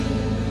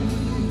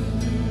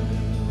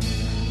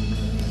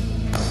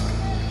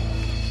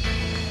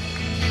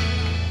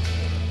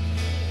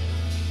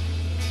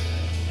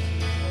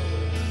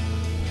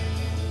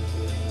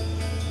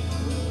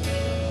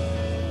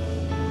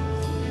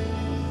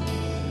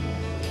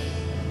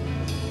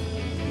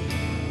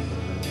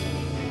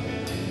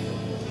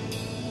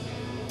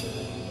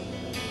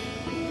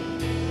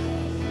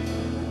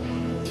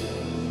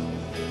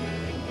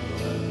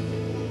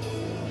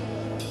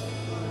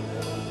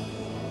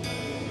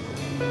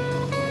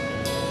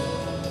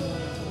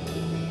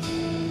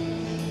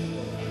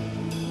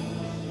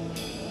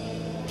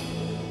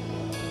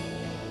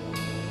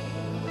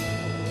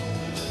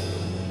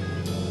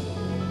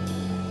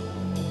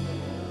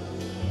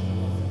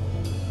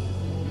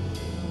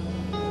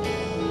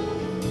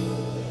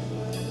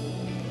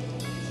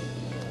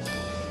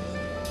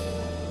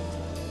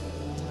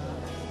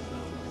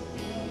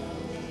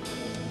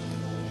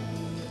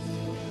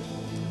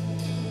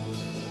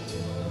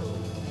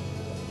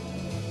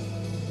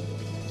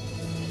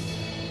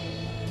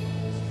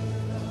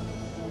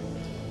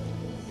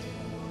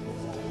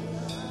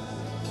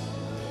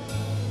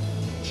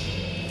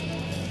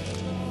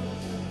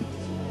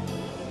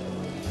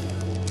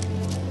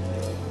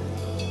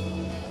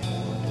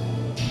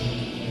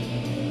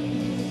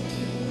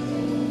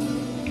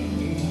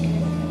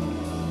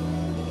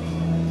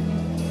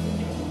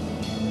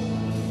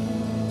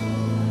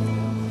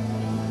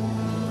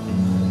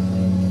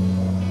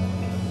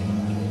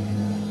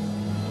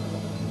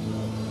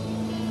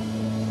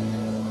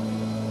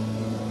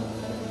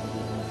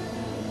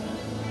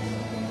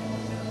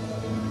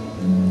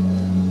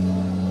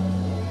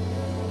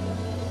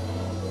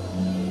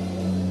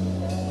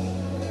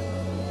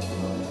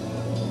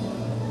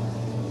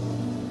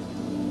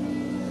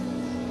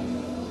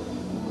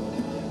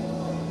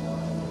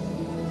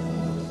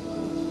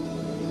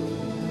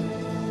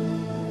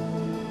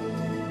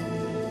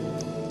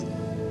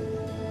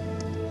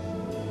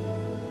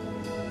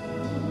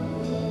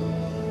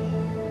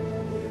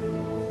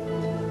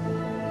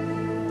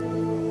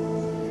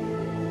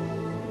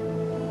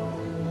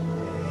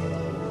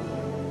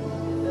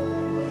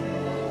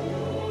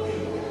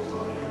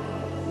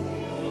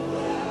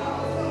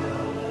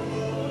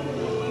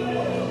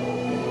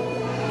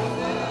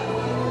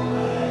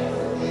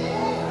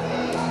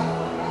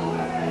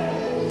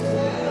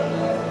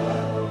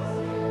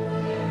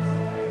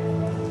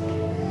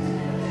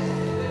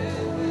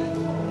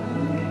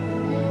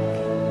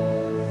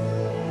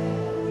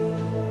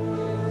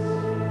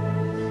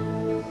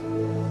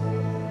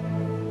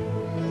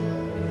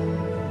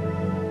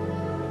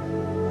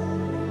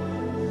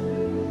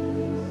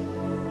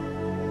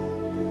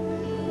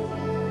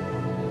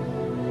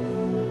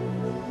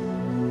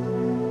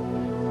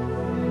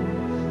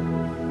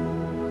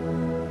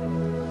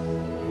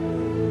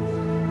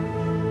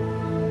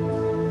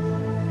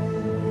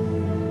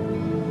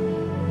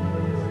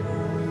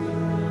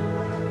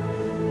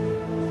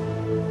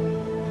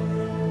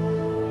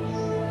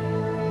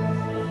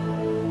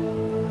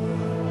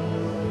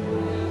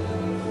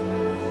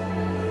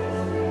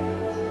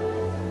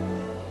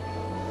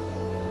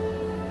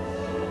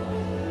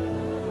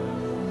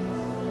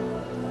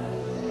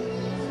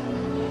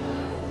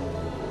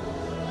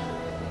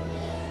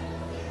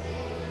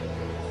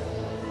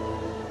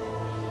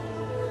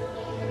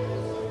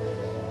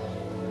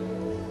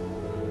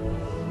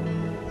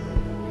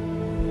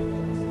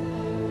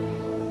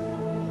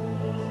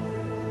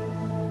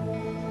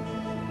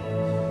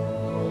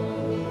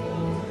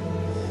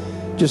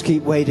Just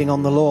keep waiting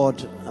on the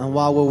Lord. And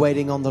while we're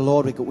waiting on the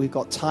Lord, we've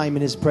got time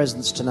in His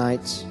presence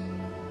tonight.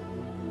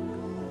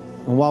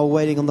 And while we're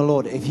waiting on the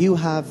Lord, if you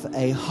have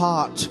a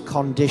heart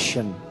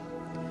condition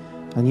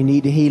and you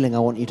need healing, I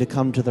want you to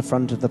come to the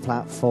front of the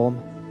platform.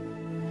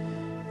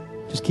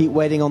 Just keep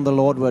waiting on the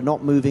Lord. We're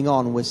not moving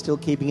on. We're still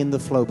keeping in the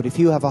flow. But if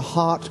you have a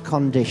heart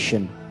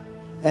condition,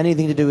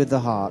 anything to do with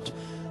the heart,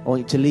 I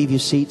want you to leave your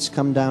seats,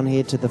 come down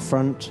here to the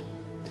front.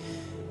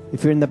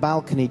 If you're in the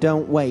balcony,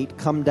 don't wait,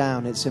 come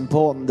down. It's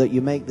important that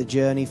you make the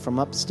journey from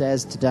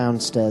upstairs to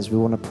downstairs. We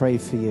want to pray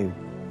for you.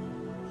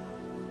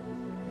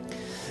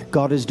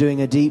 God is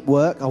doing a deep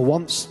work, or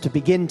wants to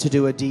begin to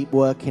do a deep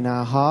work in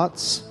our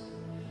hearts.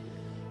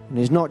 And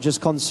He's not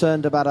just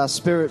concerned about our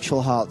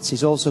spiritual hearts,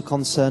 He's also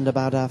concerned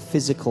about our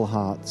physical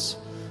hearts.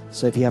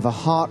 So if you have a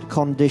heart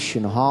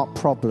condition, heart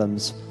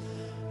problems,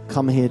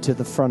 come here to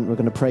the front. We're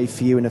going to pray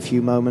for you in a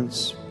few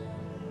moments.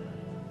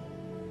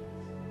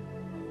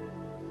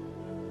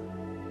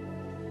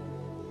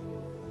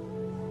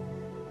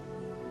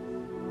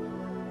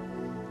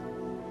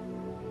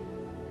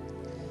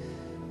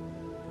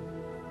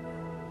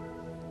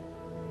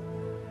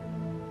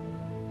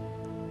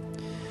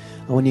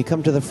 And when you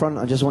come to the front,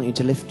 I just want you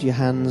to lift your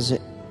hands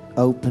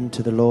open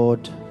to the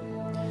Lord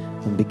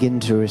and begin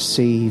to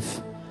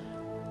receive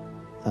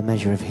a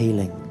measure of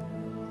healing.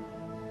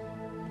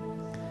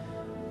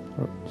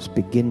 Just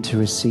begin to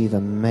receive a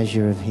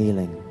measure of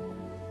healing.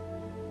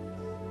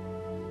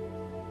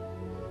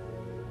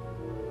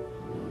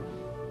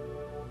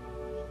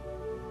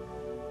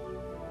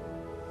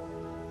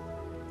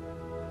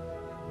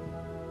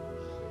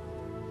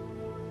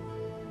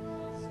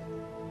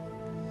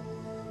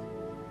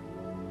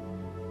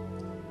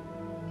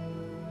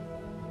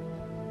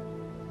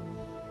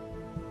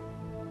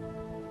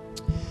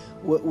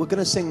 We're going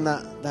to sing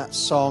that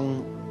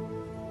song,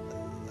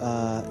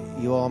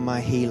 You Are My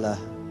Healer.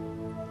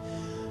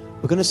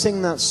 We're going to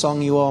sing that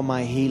song, You Are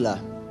My Healer.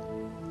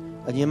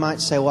 And you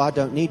might say, well, I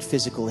don't need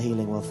physical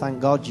healing. Well,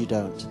 thank God you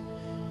don't.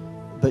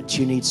 But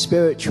you need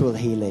spiritual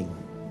healing.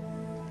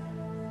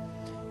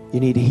 You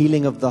need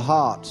healing of the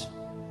heart.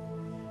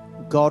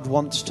 God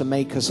wants to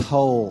make us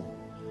whole.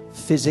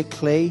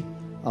 Physically,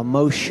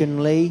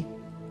 emotionally,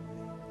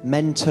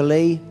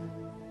 mentally.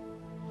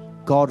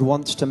 God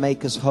wants to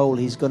make us whole.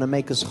 He's going to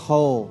make us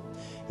whole.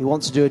 He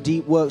wants to do a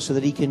deep work so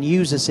that He can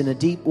use us in a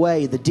deep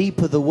way. The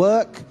deeper the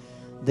work,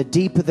 the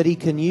deeper that He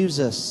can use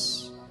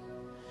us.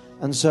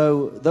 And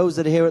so those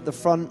that are here at the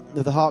front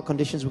with the heart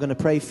conditions, we're going to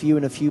pray for you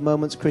in a few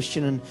moments.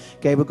 Christian and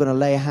Gabriel are going to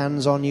lay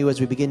hands on you as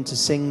we begin to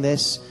sing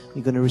this.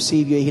 You're going to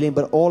receive your healing.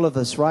 But all of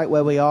us, right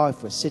where we are,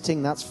 if we're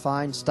sitting, that's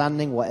fine.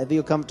 Standing, whatever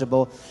you're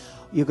comfortable,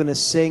 you're going to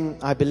sing,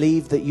 I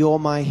believe that you're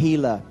my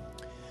healer.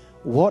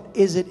 What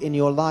is it in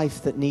your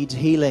life that needs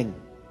healing?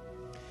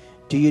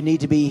 Do you need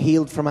to be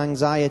healed from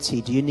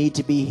anxiety? Do you need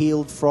to be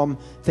healed from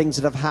things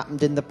that have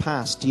happened in the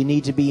past? Do you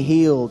need to be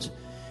healed?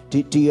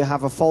 Do you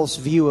have a false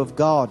view of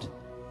God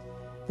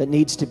that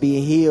needs to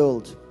be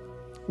healed?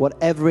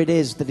 Whatever it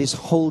is that is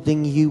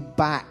holding you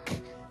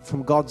back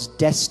from God's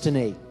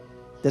destiny,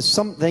 there's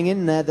something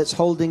in there that's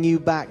holding you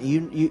back.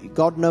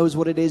 God knows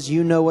what it is,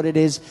 you know what it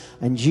is,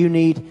 and you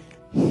need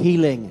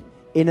healing,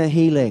 inner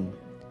healing.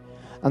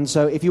 And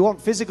so if you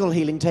want physical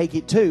healing, take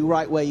it too,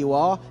 right where you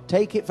are.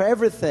 Take it for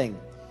everything.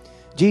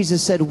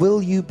 Jesus said, will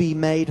you be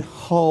made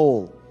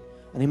whole?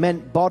 And He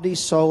meant body,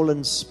 soul,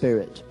 and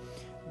spirit.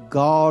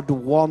 God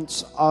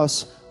wants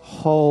us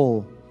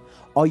whole.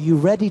 Are you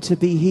ready to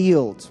be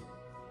healed?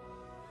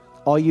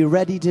 Are you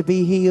ready to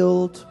be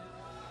healed?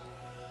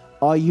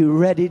 Are you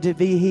ready to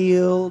be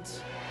healed?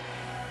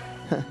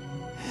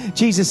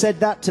 Jesus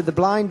said that to the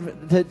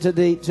blind, to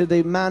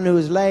the man who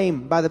was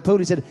lame by the pool.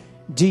 He said,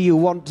 do you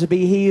want to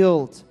be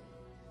healed?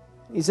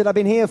 He said, I've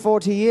been here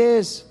 40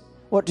 years.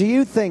 What do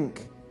you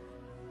think?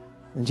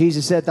 And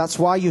Jesus said, that's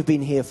why you've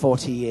been here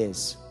 40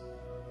 years.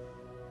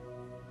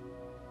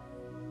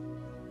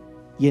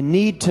 You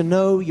need to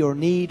know your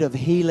need of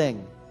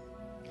healing.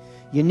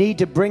 You need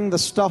to bring the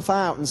stuff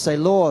out and say,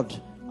 Lord,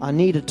 I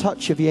need a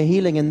touch of your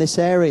healing in this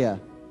area.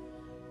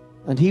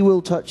 And He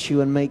will touch you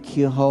and make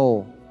you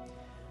whole.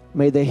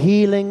 May the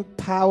healing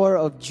power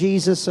of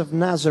Jesus of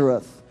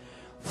Nazareth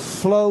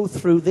flow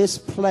through this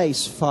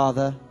place,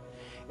 Father,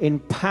 in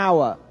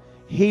power,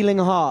 healing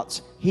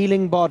hearts,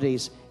 healing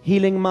bodies,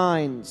 healing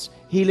minds,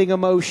 healing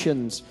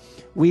emotions.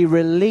 We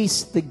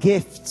release the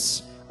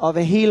gifts of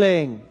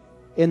healing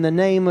in the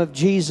name of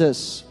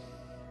Jesus.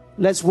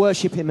 Let's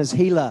worship Him as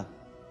healer.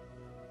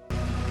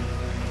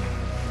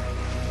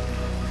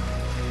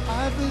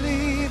 I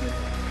believe it.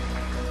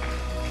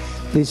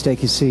 Please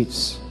take your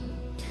seats.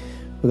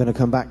 We're going to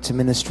come back to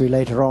ministry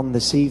later on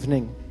this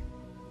evening.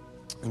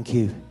 Thank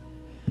you.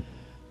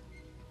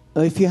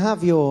 Now, if you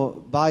have your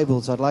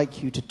Bibles, I'd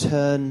like you to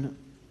turn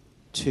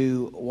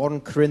to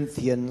 1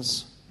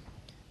 Corinthians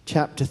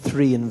chapter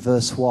 3 and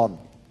verse 1.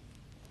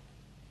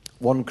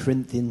 1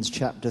 Corinthians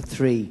chapter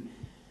 3,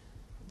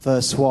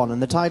 verse 1.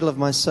 And the title of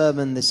my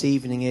sermon this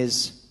evening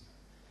is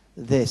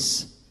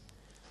this: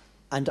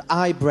 And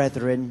I,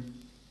 brethren,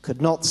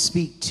 could not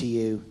speak to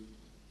you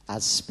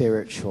as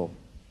spiritual.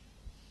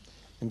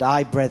 And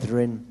I,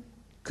 brethren,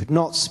 could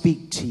not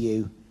speak to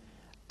you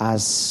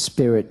as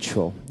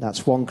spiritual.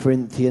 That's 1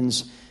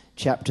 Corinthians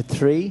chapter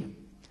 3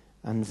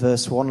 and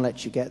verse 1.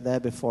 Let you get there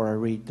before I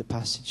read the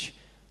passage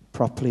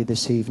properly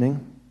this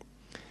evening.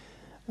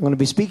 I'm going to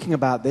be speaking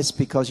about this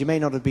because you may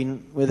not have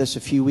been with us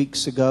a few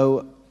weeks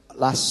ago.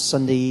 Last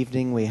Sunday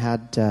evening we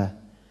had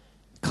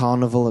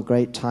Carnival, a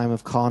great time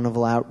of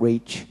Carnival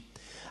outreach.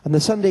 And the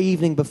Sunday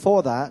evening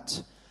before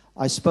that,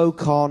 I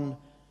spoke on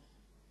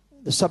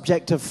the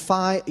subject of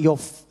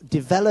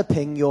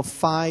developing your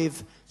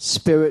 5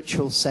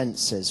 spiritual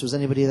senses. Was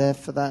anybody there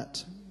for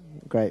that?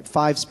 Great.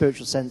 5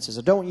 spiritual senses.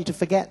 I don't want you to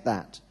forget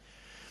that.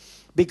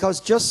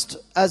 Because just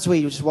as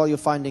while you're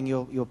finding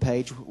your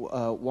page,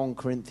 1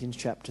 Corinthians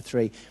chapter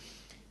 3,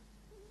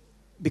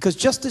 because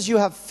just as you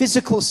have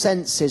physical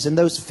senses, and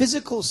those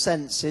physical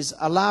senses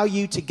allow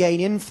you to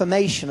gain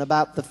information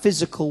about the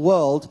physical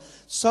world,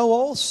 so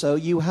also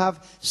you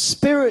have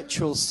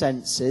spiritual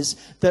senses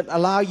that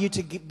allow you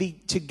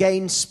to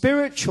gain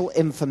spiritual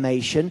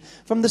information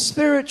from the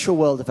spiritual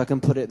world, if I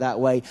can put it that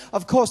way.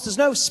 Of course, there's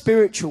no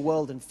spiritual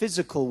world and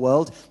physical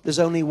world. There's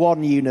only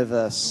one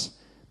universe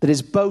that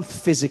is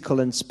both physical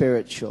and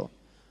spiritual.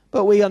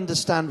 But we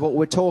understand what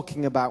we're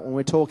talking about when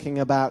we're talking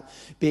about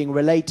being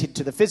related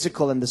to the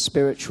physical and the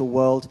spiritual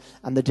world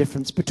and the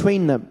difference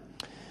between them.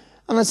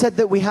 And I said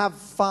that we have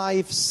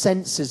 5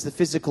 senses, the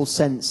physical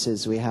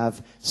senses. We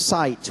have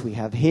sight, we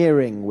have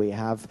hearing, we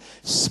have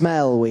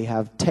smell, we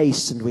have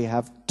taste, and we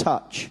have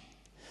touch.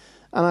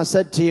 And I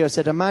said to you,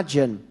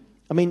 imagine,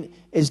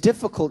 it's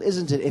difficult,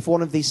 isn't it, if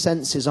one of these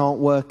senses aren't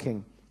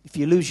working? If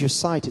you lose your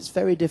sight, it's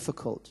very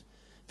difficult.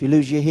 If you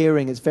lose your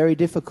hearing, it's very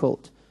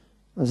difficult.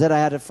 I said I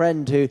had a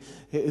friend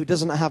who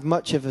doesn't have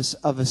much of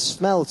a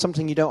smell,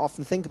 something you don't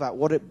often think about.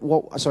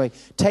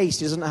 Taste.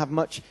 He doesn't have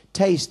much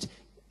taste.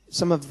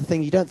 Some of the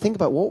things you don't think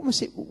about. What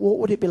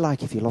would it be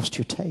like if you lost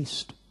your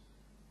taste?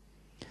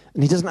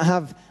 And he doesn't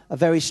have a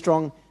very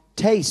strong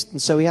taste,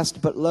 and so he has to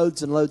put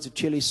loads and loads of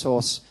chili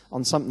sauce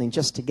on something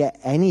just to get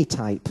any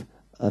type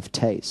of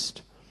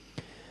taste.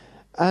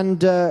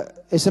 And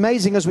it's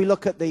amazing as we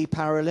look at the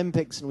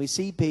Paralympics and we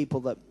see people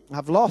that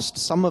have lost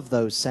some of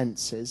those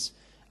senses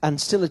and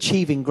still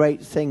achieving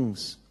great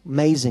things,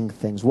 amazing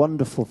things,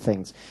 wonderful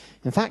things.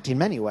 In fact, in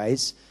many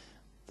ways,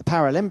 the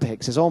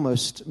Paralympics is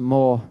almost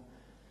more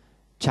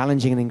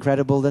challenging and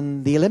incredible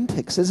than the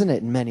Olympics, isn't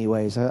it, in many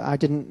ways? I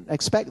didn't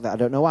expect that. I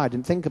don't know why. I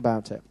didn't think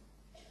about it.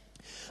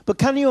 But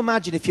can you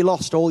imagine if you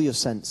lost all your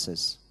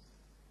senses?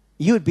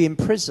 You would be in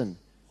prison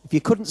if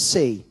you couldn't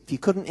see, if you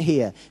couldn't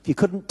hear, if you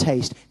couldn't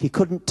taste, if you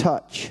couldn't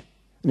touch,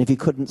 and if you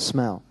couldn't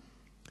smell.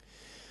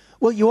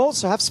 Well, you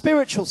also have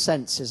spiritual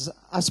senses.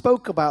 I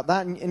spoke about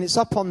that, and it's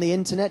up on the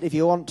internet if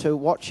you want to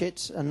watch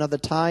it another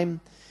time.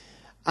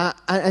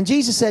 And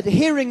Jesus said,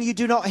 hearing you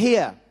do not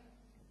hear.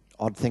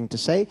 Odd thing to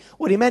say.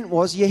 What he meant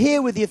was, you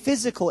hear with your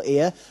physical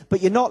ear,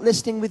 but you're not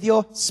listening with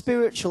your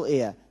spiritual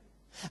ear.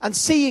 And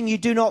seeing you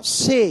do not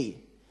see.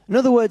 In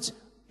other words,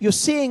 you're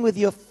seeing with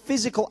your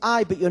physical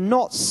eye, but you're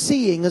not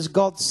seeing as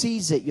God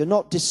sees it. You're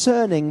not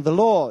discerning the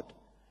Lord.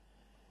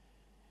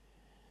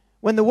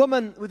 When the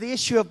woman with the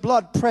issue of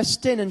blood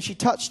pressed in and she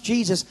touched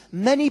Jesus,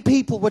 many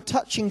people were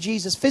touching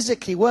Jesus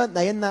physically, weren't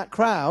they, in that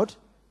crowd?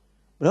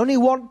 But only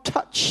one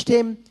touched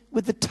him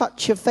with the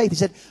touch of faith. He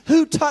said,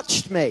 who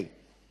touched me?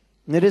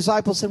 And the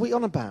disciples said, what are you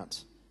on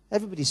about?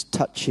 Everybody's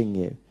touching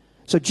you.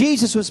 So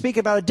Jesus was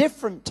speaking about a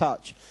different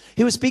touch.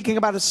 He was speaking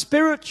about a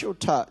spiritual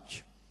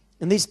touch.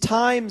 In these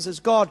times as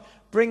God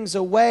brings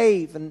a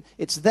wave, and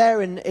it's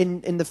there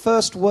in the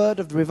first word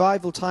of the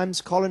Revival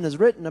Times, Colin has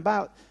written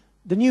about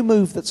the new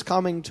move that's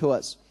coming to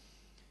us.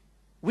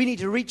 We need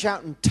to reach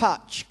out and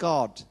touch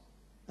God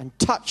and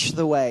touch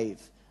the wave.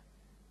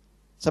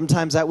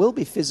 Sometimes that will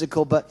be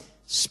physical, but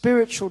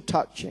spiritual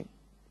touching.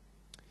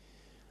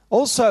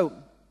 Also,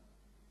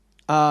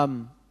 even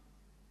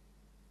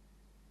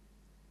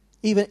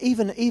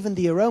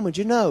the aroma.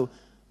 Do you know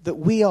that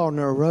we are an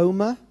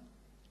aroma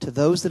to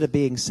those that are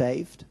being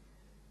saved?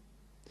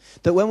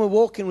 That when we're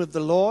walking with the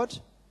Lord,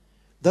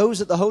 those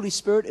that the Holy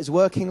Spirit is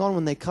working on,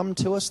 when they come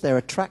to us, they're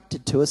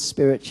attracted to us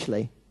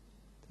spiritually.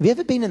 Have you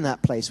ever been in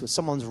that place where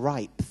someone's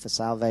ripe for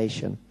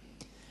salvation?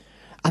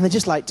 And they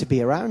just like to be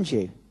around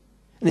you.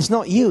 And it's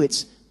not you,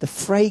 it's the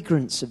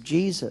fragrance of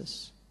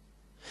Jesus.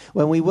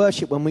 When we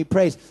worship, when we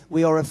praise,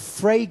 we are a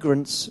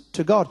fragrance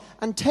to God.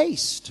 And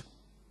taste.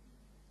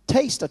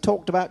 Taste, I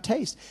talked about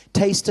taste.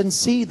 Taste and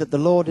see that the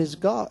Lord is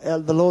God.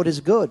 The Lord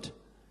is good.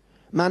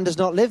 Man does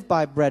not live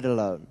by bread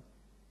alone.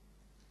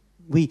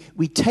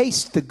 We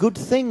taste the good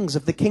things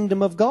of the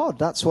kingdom of God.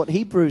 That's what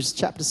Hebrews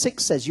chapter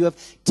 6 says. You have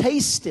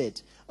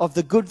tasted of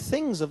the good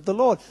things of the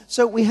Lord.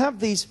 So we have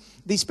these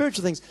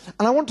spiritual things.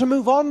 And I want to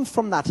move on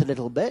from that a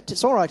little bit.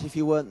 It's all right if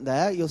you weren't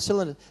there. You'll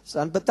still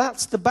understand. But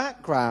that's the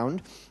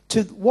background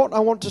to what I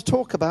want to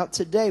talk about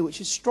today,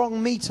 which is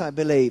strong meat, I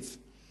believe.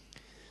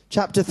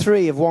 Chapter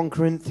 3 of 1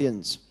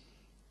 Corinthians.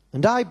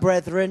 And I,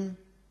 brethren,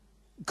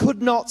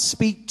 could not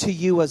speak to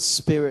you as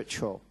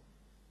spiritual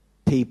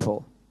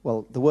people.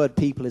 Well, the word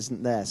people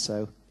isn't there,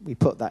 so we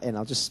put that in.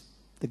 I'll just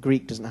The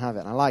Greek doesn't have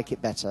it, and I like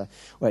it better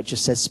where it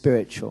just says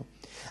spiritual.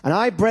 And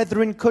I,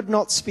 brethren, could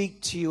not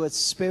speak to you as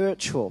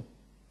spiritual,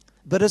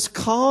 but as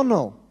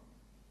carnal,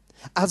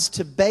 as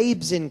to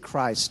babes in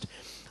Christ.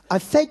 I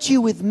fed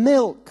you with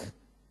milk,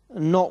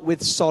 and not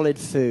with solid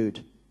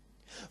food.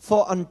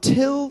 For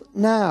until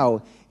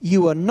now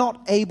you are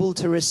not able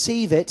to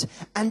receive it,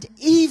 and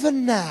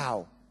even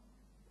now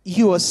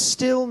you are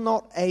still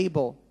not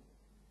able.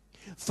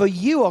 For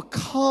you are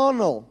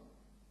carnal.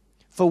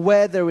 For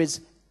where there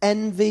is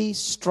envy,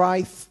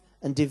 strife,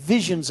 and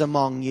divisions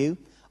among you,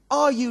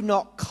 are you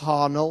not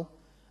carnal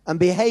and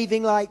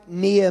behaving like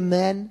mere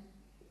men?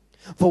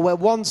 For where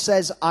one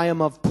says, I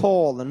am of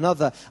Paul,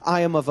 another,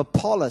 I am of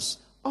Apollos,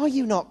 are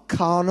you not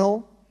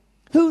carnal?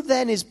 Who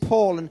then is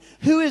Paul and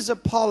who is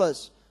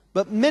Apollos,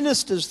 but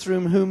ministers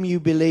through whom you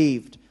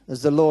believed,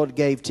 as the Lord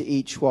gave to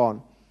each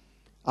one?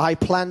 I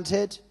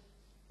planted,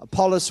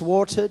 Apollos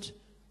watered,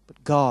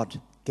 but God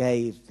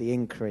gave the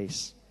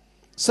increase.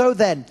 So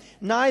then,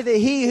 neither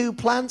he who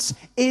plants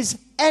is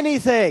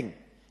anything.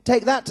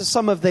 Take that to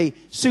some of the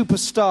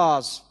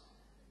superstars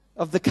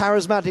of the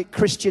charismatic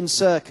Christian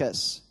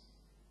circus.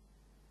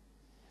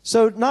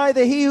 So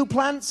neither he who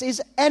plants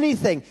is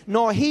anything,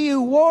 nor he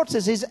who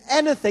waters is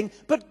anything,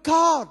 but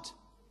God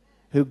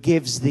who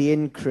gives the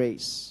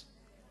increase.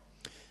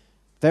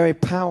 Very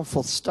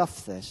powerful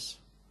stuff, this.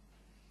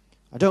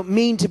 I don't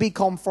mean to be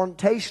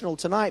confrontational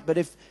tonight, but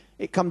if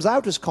it comes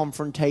out as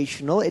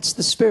confrontational, it's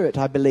the Spirit,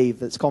 I believe,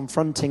 that's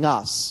confronting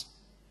us.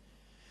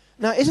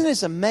 Now, isn't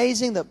this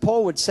amazing that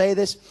Paul would say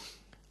this?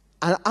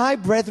 And I,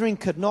 brethren,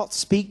 could not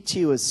speak to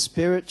you as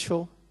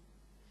spiritual,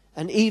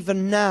 and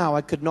even now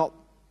I could not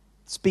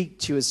speak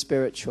to you as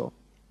spiritual.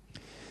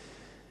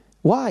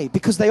 Why?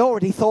 Because they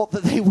already thought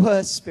that they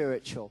were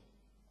spiritual.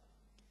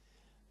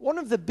 One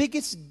of the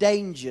biggest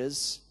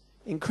dangers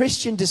in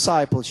Christian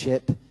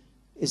discipleship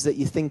is that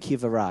you think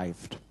you've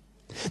arrived.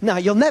 Now,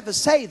 you'll never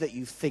say that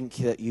you think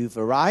that you've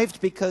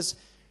arrived, because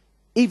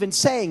even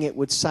saying it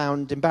would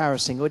sound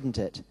embarrassing, wouldn't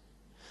it?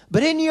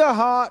 But in your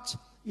heart,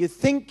 you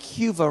think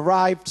you've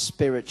arrived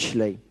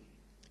spiritually.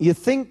 You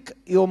think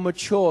you're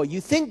mature. You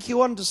think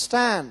you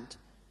understand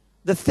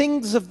the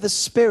things of the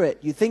Spirit.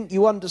 You think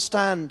you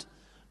understand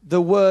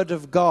the Word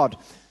of God.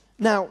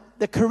 Now,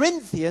 the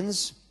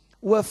Corinthians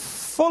were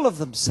full of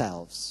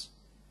themselves.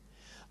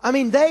 I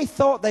mean, they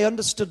thought they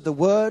understood the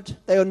Word.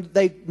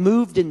 They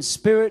moved in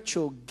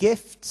spiritual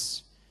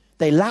gifts.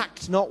 They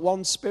lacked not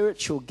one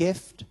spiritual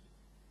gift.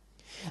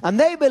 And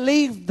they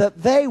believed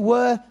that they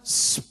were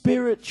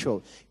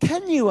spiritual.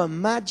 Can you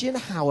imagine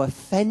how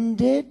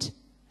offended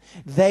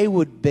they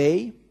would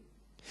be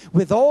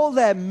with all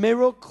their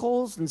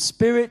miracles and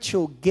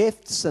spiritual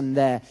gifts and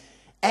their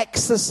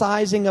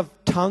exercising of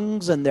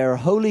tongues and their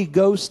Holy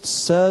Ghost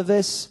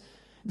service?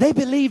 They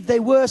believed they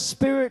were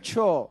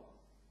spiritual.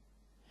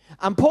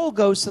 And Paul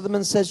goes to them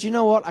and says, you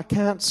know what? I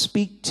can't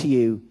speak to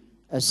you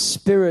as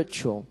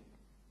spiritual,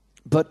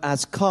 but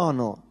as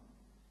carnal.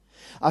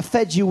 I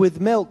fed you with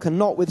milk and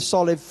not with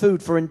solid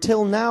food, for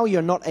until now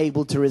you're not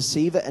able to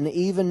receive it, and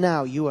even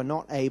now you are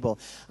not able.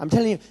 I'm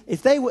telling you,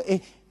 if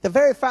the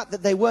very fact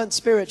that they weren't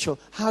spiritual,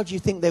 how do you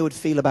think they would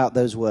feel about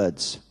those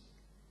words?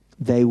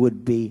 They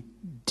would be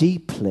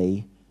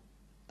deeply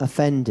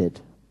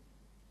offended.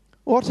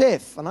 What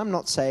if, and I'm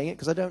not saying it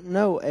because I don't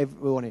know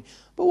everyone,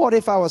 but what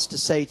if I was to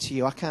say to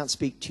you, I can't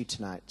speak to you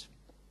tonight.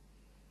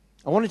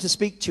 I wanted to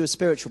speak to you as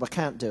spiritual, but I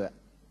can't do it.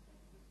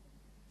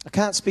 I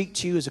can't speak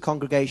to you as a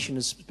congregation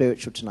as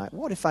spiritual tonight.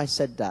 What if I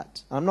said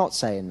that? I'm not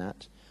saying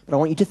that, but I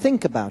want you to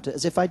think about it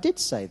as if I did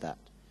say that.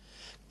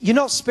 You're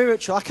not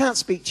spiritual. I can't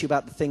speak to you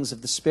about the things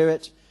of the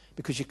Spirit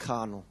because you're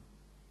carnal,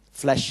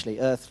 fleshly,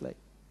 earthly.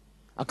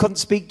 I couldn't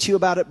speak to you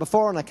about it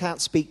before, and I can't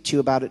speak to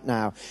you about it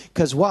now.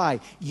 Because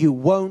why? You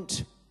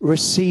won't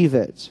receive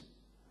it.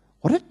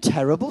 What a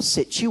terrible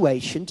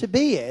situation to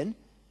be in,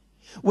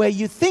 where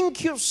you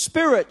think you're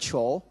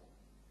spiritual,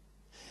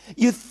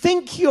 you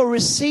think you're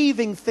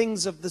receiving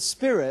things of the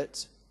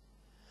Spirit,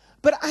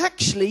 but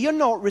actually you're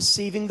not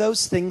receiving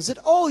those things at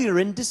all. You're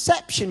in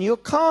deception. You're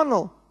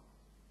carnal.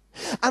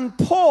 And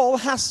Paul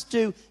has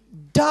to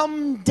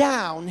dumb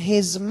down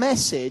his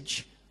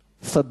message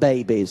for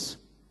babies.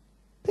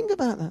 Think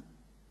about that.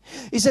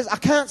 He says, I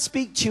can't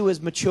speak to you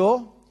as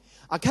mature.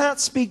 I can't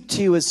speak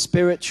to you as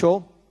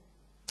spiritual.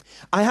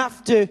 I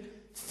have to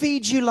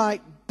feed you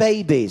like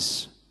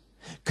babies,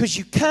 because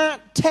you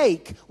can't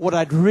take what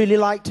I'd really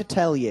like to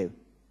tell you.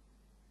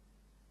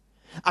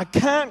 I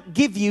can't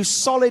give you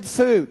solid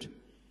food.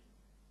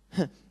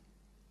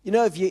 You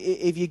know, if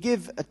you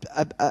give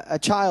a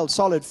child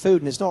solid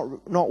food and it's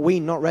not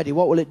weaned, not ready,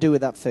 what will it do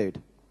with that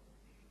food?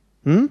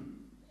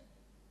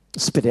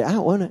 Spit it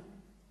out, won't it?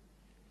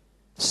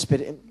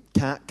 Spit it.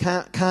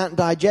 Can't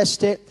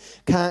digest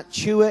it. Can't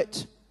chew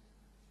it.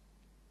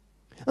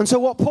 And so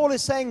what Paul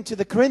is saying to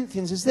the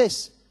Corinthians is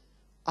this: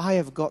 I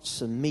have got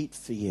some meat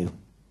for you.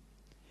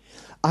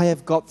 I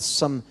have got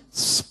some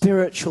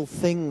spiritual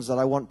things that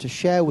I want to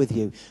share with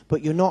you,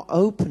 but you're not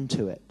open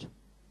to it.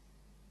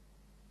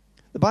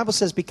 The Bible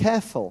says, be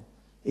careful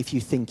if you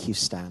think you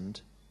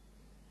stand.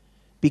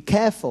 Be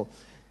careful,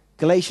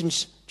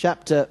 Galatians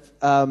chapter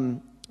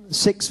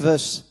 6,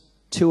 verse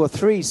 2 or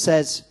 3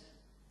 says,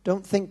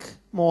 don't think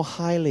more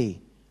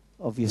highly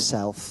of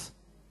yourself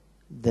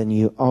than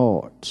you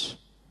ought.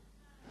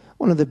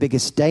 One of the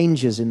biggest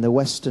dangers in the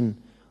Western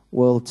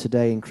world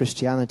today in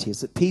Christianity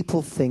is that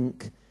people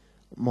think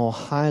more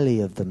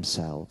highly of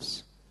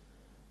themselves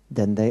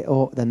than they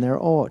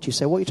ought. You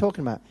say, what are you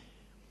talking about?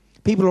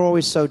 People are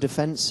always so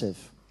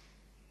defensive.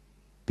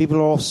 People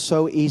are all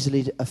so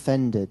easily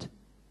offended.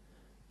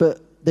 But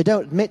they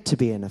don't admit to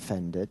being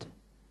offended.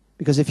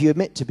 Because if you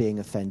admit to being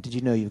offended,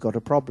 you know you've got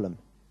a problem.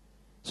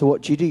 So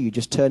what do? You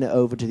just turn it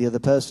over to the other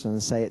person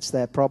and say it's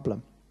their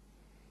problem.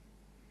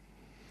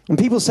 And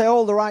people say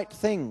all the right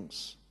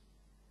things.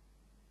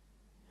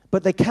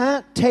 But they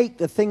can't take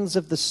the things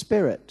of the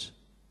Spirit.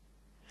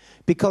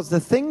 Because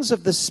the things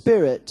of the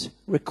Spirit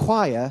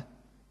require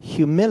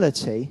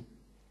humility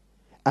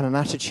and an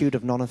attitude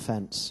of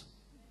non-offense.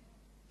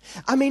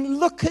 I mean,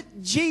 look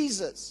at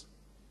Jesus.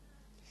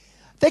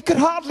 They could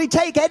hardly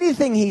take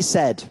anything he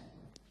said.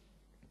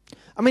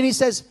 I mean, he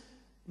says,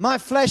 my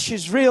flesh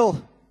is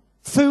real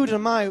food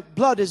and my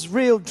blood is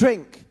real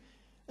drink.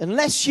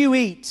 Unless you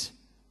eat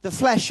the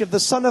flesh of the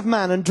Son of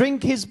Man and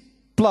drink his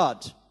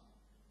blood,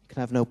 you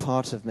can have no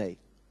part of me.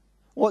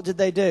 What did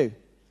they do?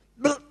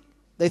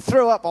 They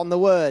threw up on the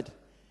word.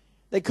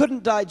 They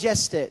couldn't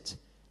digest it.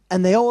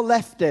 And they all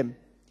left him.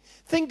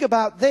 Think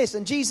about this.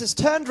 And Jesus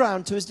turned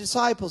around to his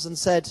disciples and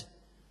said,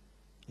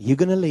 are you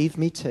going to leave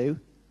me too?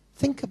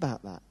 Think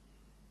about that.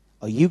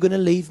 Are you going to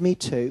leave me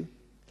too?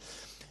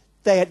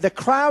 The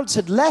crowds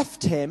had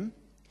left him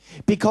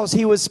because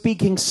he was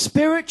speaking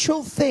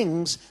spiritual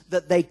things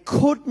that they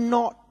could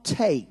not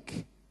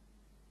take.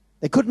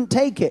 They couldn't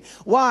take it.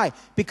 Why?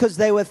 Because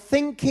they were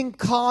thinking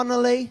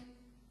carnally.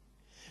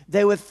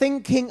 They were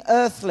thinking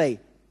earthly.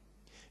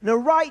 Now,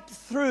 right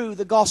through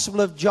the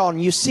Gospel of John,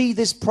 you see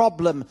this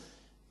problem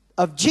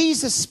of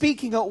Jesus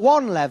speaking at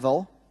one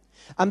level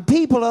and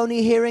people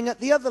only hearing at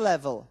the other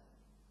level.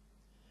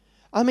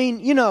 I mean,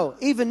 you know,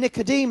 even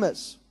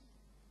Nicodemus,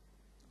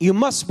 you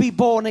must be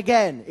born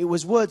again. It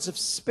was words of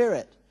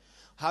spirit.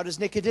 How does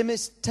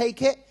Nicodemus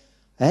take it?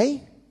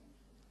 Hey,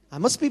 I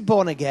must be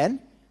born again.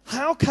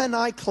 How can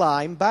I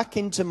climb back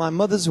into my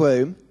mother's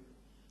womb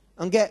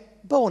and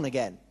get born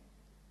again?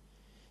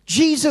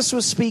 Jesus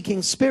was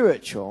speaking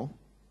spiritual.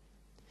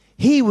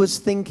 He was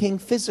thinking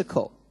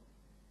physical.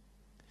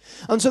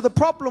 And so the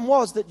problem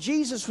was that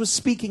Jesus was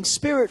speaking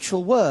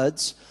spiritual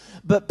words,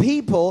 but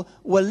people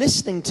were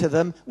listening to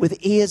them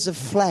with ears of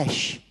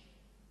flesh.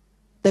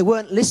 They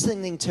weren't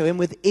listening to him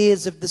with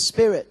ears of the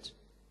Spirit.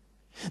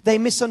 They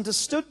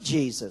misunderstood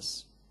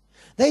Jesus.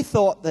 They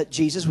thought that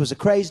Jesus was a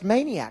crazed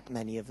maniac,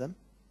 many of them.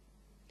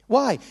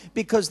 Why?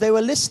 Because they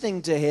were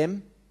listening to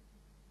him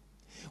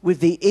with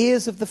the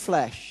ears of the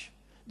flesh.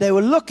 They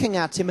were looking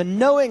at him and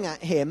knowing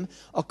at him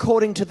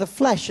according to the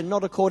flesh and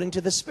not according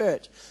to the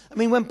Spirit. I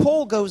mean, when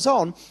Paul goes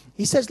on,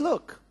 he says,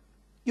 look,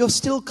 you're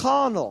still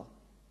carnal.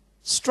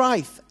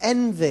 Strife,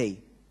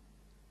 envy.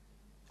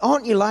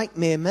 Aren't you like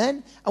mere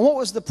men? And what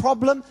was the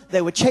problem?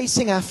 They were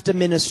chasing after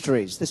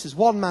ministries. This is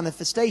one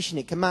manifestation.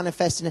 It can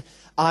manifest in,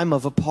 I'm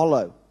of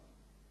Apollo.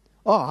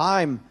 Oh,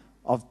 I'm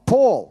of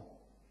Paul.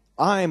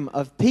 I'm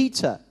of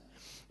Peter.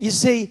 You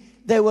see,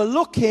 they were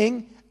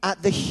looking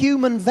at the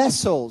human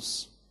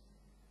vessels.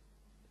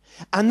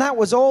 And that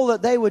was all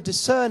that they were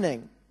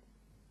discerning.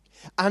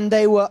 And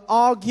they were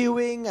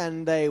arguing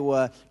and they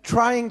were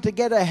trying to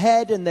get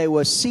ahead and they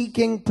were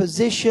seeking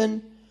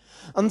position.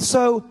 And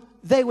so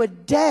they were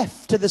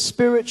deaf to the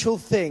spiritual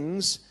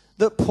things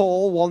that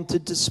Paul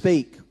wanted to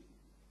speak.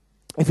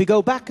 If we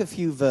go back a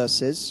few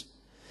verses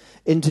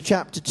into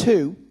chapter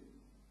 2,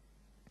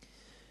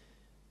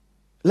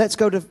 let's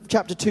go to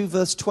chapter 2,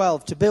 verse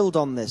 12 to build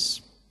on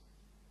this.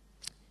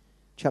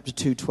 Chapter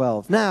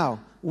 2:12. Now,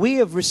 we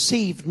have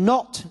received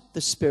not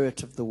the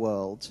spirit of the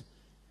world,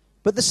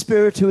 but the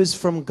Spirit who is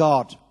from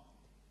God,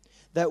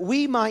 that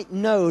we might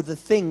know the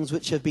things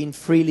which have been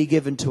freely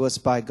given to us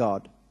by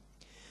God.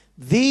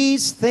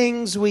 These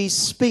things we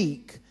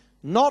speak,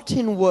 not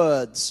in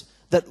words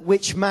that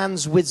which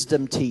man's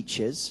wisdom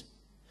teaches,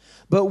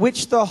 but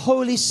which the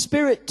Holy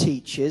Spirit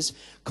teaches,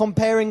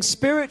 comparing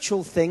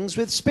spiritual things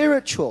with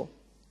spiritual.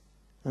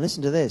 And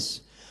listen to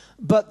this.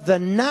 But the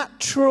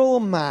natural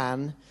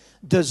man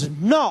does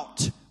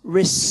not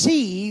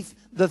receive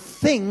the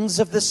things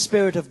of the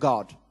Spirit of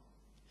God,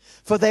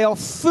 for they are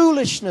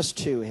foolishness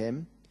to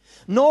him,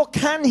 nor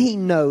can he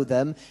know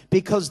them,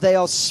 because they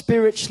are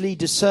spiritually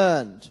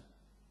discerned.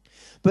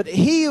 But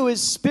he who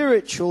is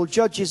spiritual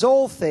judges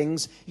all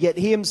things, yet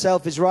he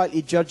himself is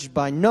rightly judged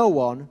by no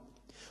one.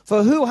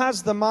 For who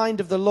has the mind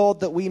of the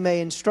Lord that we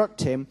may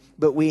instruct him?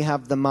 But we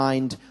have the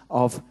mind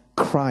of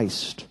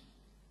Christ.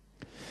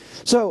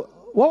 So,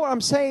 what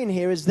I'm saying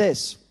here is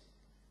this,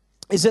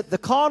 is that the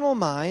carnal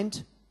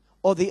mind,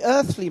 or the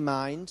earthly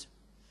mind,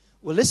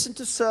 will listen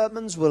to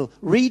sermons, will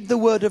read the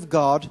Word of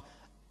God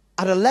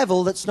at a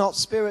level that's not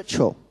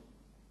spiritual.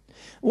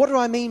 What do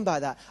I mean by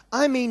that?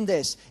 I mean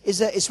this, is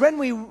that it's when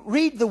we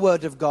read the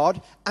Word of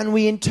God and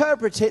we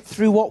interpret it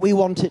through what we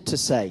want it to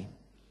say.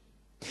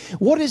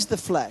 What is the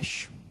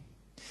flesh?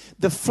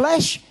 The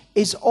flesh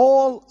is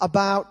all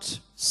about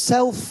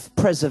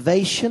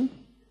self-preservation,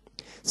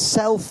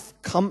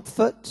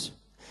 self-comfort.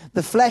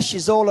 The flesh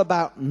is all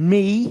about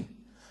me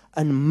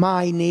and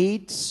my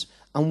needs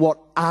and what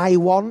I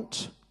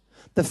want.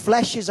 The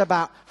flesh is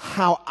about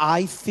how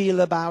I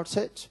feel about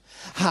it,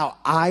 how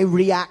I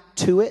react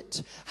to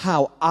it,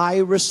 how I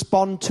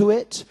respond to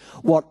it,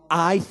 what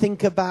I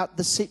think about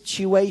the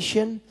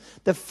situation.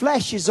 The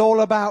flesh is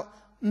all about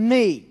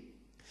me.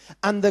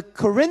 And the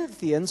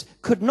Corinthians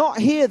could not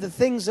hear the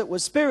things that were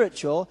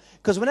spiritual,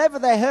 because whenever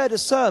they heard a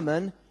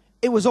sermon,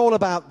 it was all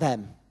about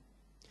them.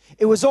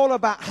 It was all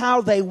about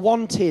how they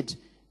wanted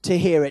to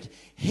hear it.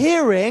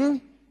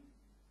 Hearing,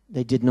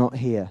 they did not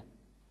hear.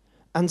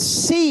 And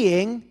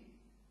seeing,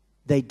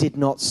 they did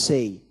not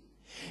see.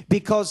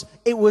 Because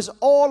it was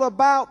all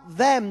about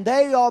them.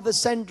 They are the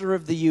center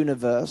of the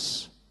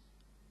universe.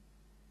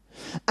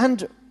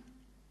 And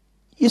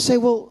you say,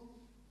 well,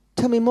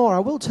 tell me more. I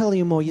will tell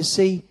you more. You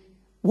see,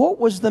 what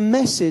was the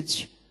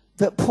message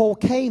that Paul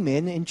came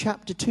in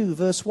chapter 2,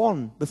 verse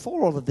 1,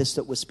 before all of this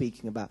that we're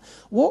speaking about?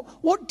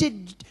 What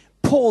did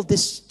Paul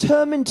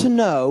determine to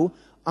know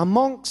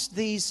amongst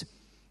these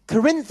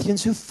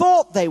Corinthians who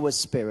thought they were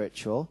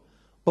spiritual,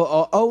 but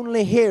are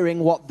only hearing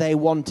what they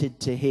wanted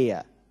to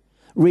hear,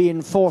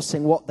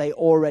 reinforcing what they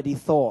already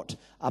thought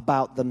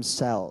about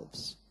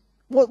themselves?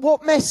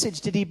 What message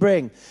did he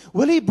bring?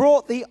 Well, he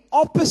brought the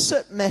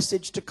opposite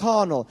message to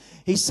carnal.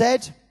 He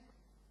said,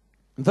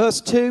 verse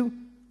 2,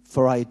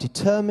 For I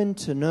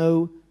determined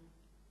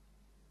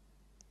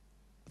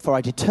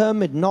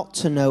not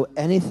to know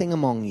anything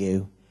among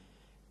you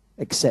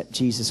except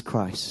Jesus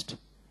Christ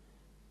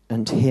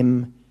and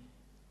him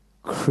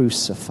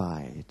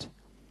crucified.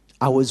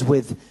 I was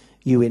with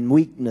you in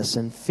weakness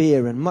and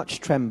fear and much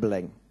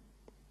trembling.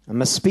 And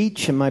my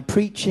speech and my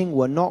preaching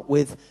were not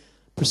with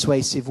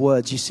persuasive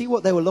words. You see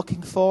what they were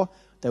looking for?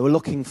 They were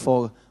looking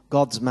for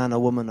God's man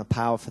or woman of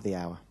power for the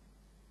hour.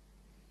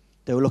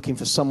 They were looking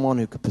for someone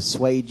who could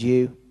persuade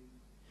you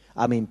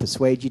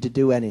to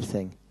do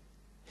anything.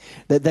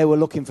 That they were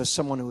looking for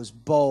someone who was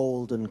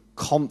bold and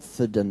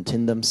confident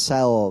in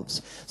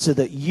themselves, so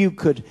that you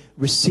could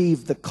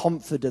receive the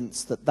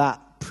confidence that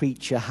that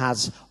preacher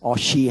has or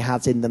she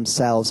has in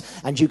themselves,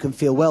 and you can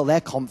feel, well, they're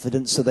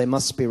confident, so they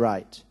must be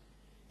right.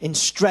 In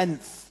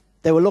strength,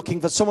 they were looking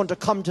for someone to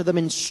come to them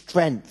in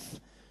strength,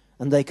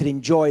 and they could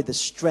enjoy the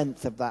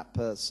strength of that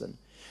person.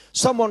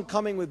 Someone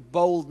coming with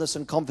boldness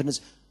and confidence.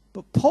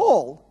 But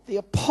Paul, the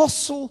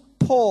Apostle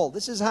Paul,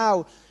 this is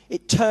how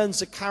it turns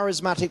the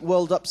charismatic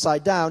world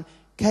upside down,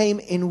 came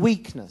in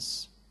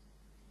weakness,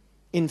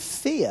 in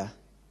fear,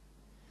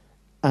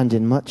 and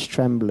in much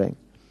trembling.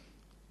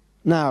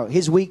 Now,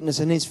 his weakness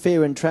and his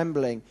fear and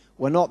trembling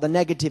were not the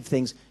negative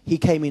things. He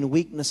came in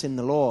weakness in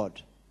the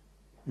Lord,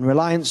 in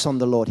reliance on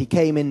the Lord. He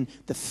came in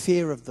the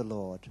fear of the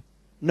Lord,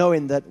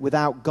 knowing that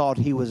without God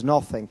he was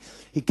nothing.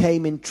 He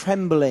came in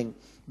trembling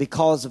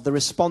because of the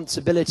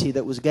responsibility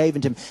that was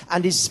given to him.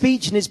 And his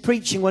speech and his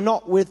preaching were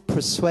not with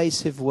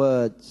persuasive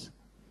words.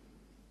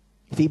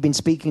 If he'd been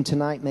speaking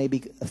tonight,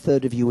 maybe a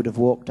third of you would have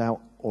walked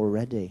out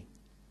already.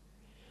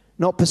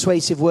 Not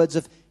persuasive words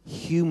of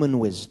human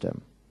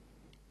wisdom,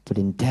 but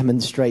in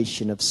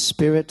demonstration of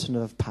spirit and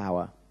of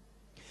power.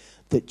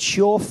 That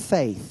your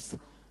faith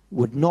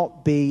would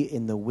not be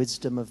in the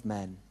wisdom of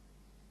men,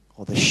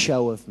 or the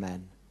show of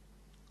men,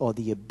 or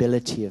the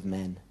ability of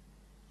men,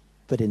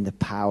 but in the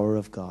power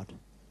of God.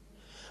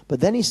 But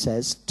then he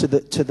says, to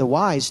the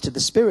wise, to the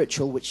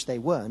spiritual, which they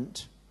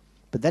weren't,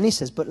 but then he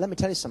says, but let me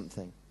tell you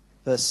something.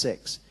 Verse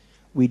 6,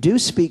 we do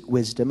speak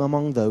wisdom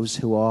among those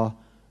who are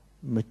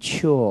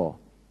mature,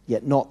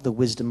 yet not the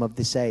wisdom of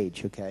this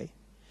age, okay?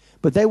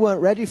 But they weren't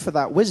ready for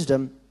that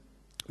wisdom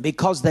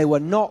because they were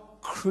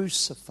not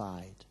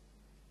crucified.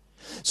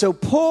 So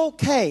Paul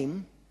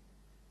came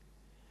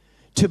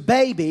to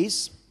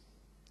babies,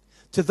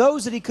 to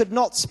those that he could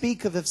not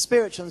speak of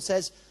spiritual, and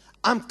says,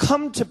 I'm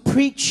come to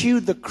preach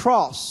you the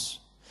cross,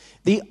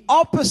 the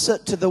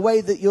opposite to the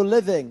way that you're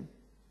living.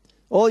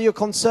 All you're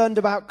concerned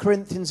about,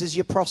 Corinthians, is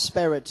your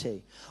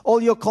prosperity.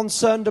 All you're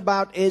concerned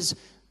about is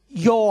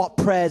your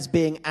prayers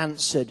being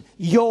answered,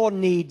 your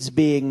needs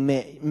being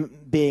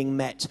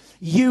met,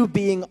 you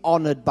being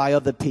honored by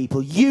other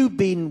people, you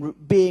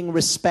being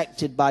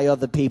respected by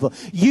other people,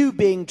 you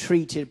being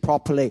treated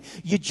properly.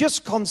 You're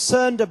just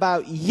concerned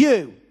about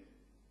you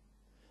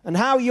and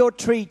how you're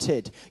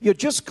treated. You're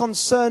just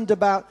concerned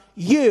about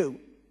you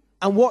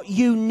and what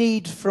you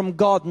need from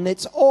God, and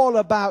it's all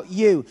about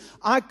you.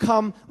 I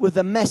come with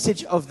the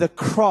message of the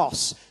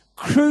cross.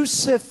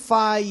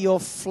 Crucify your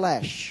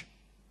flesh.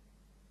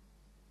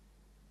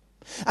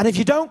 And if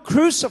you don't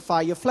crucify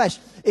your flesh,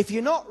 if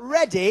you're not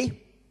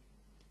ready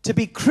to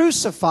be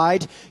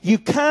crucified, you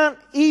can't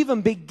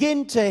even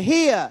begin to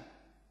hear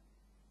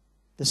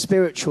the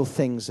spiritual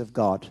things of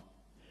God.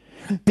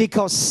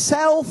 Because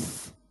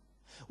self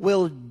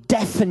will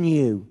deafen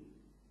you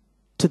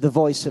to the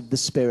voice of the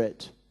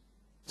Spirit.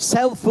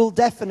 Self will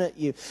deafen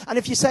you. And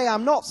if you say,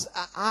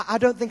 I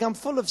don't think I'm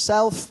full of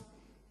self,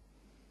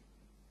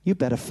 you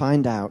better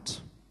find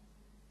out.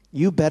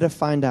 You better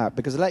find out,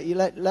 because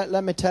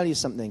let me tell you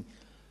something.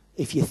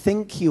 If you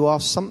think you are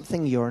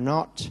something you're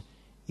not,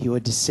 you are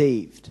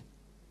deceived.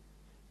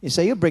 You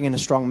say, you're bringing a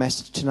strong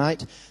message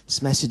tonight.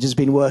 This message has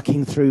been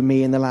working through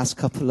me in the last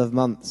couple of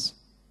months.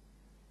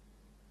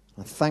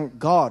 I thank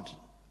God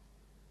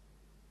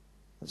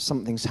that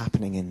something's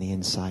happening in the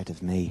inside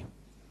of me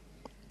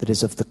that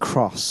is of the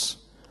cross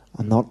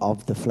and not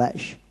of the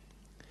flesh.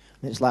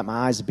 And it's like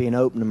my eyes are being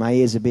opened and my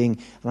ears are being,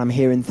 and I'm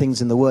hearing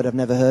things in the Word I've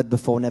never heard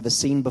before, never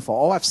seen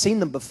before. Oh, I've seen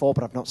them before,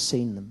 but I've not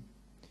seen them.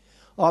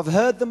 Oh, I've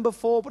heard them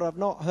before, but I've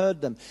not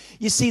heard them.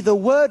 You see, the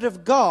Word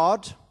of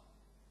God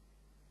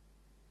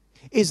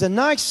is a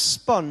nice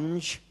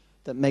sponge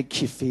that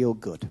makes you feel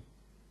good.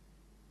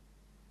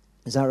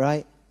 Is that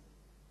right?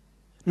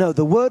 No,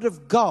 the Word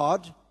of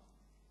God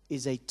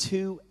is a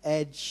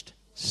two-edged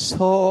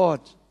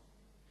sword.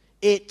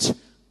 It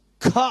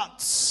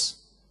cuts.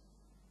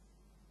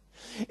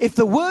 If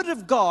the Word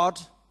of God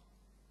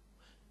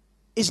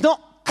is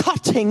not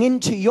cutting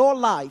into your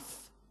life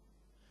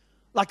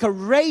like a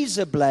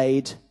razor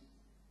blade,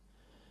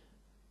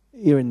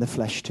 you're in the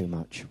flesh too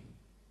much.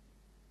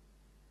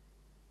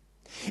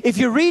 If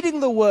you're reading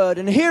the Word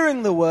and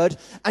hearing the Word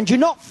and you're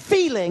not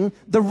feeling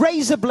the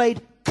razor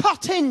blade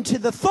cut into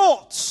the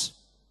thoughts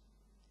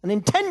and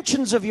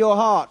intentions of your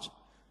heart,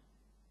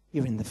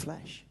 you're in the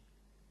flesh.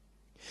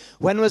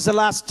 When was the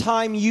last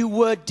time you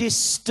were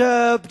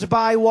disturbed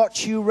by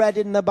what you read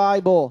in the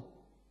Bible?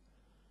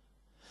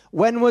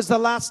 When was the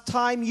last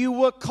time you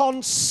were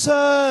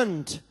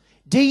concerned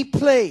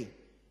deeply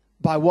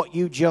by what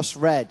you just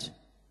read?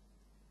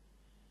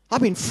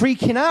 I've been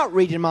freaking out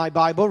reading my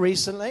Bible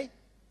recently.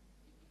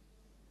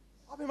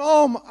 I've been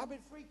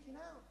freaking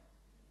out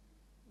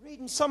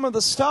reading some of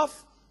the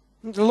stuff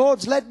the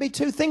Lord's led me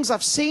to, things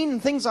I've seen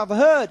and things I've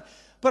heard,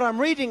 but I'm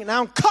reading it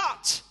now,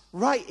 cut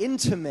right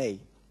into me.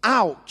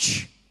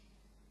 Ouch.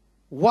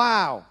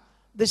 Wow.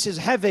 This is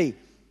heavy.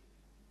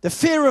 The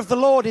fear of the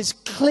Lord is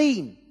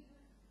clean.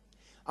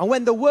 And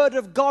when the Word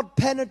of God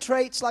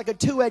penetrates like a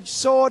two-edged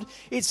sword,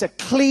 it's a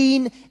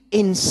clean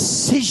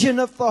incision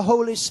of the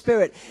Holy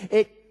Spirit.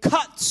 It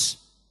cuts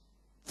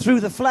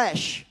through the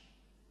flesh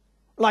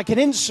like an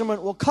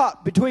instrument will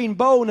cut between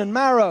bone and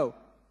marrow.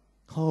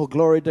 Oh,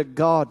 glory to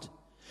God.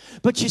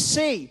 But you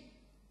see,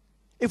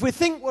 if we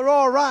think we're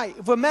all right,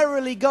 if we're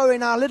merrily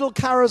going our little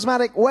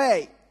charismatic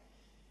way,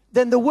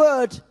 then the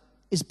Word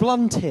is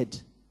blunted.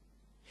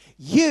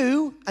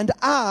 You and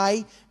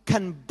I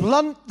can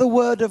blunt the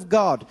Word of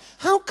God.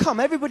 How come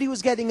everybody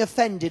was getting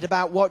offended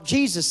about what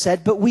Jesus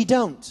said, but we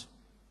don't?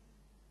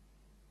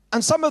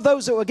 And some of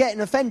those that were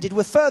getting offended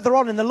were further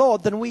on in the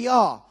Lord than we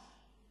are.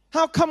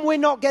 How come we're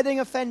not getting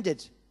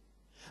offended?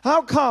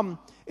 How come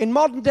in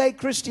modern day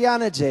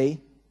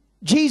Christianity,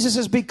 Jesus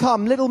has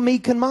become little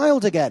meek and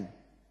mild again?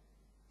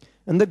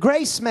 And the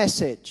grace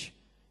message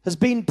has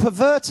been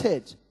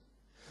perverted,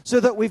 so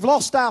that we've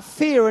lost our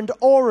fear and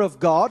awe of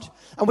God,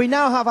 and we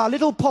now have our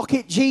little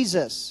pocket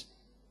Jesus,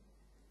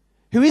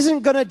 who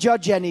isn't going to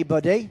judge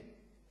anybody,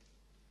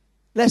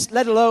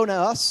 let alone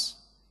us,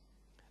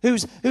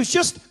 who's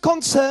just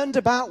concerned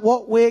about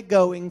what we're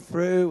going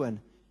through. And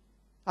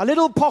our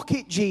little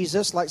pocket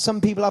Jesus, like some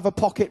people have a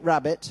pocket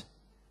rabbit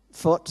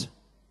foot,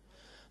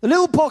 the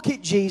little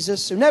pocket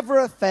Jesus who never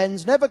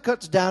offends, never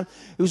cuts down,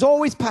 who's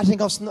always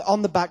patting us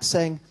on the back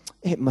saying,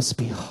 it must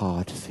be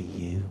hard for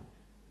you.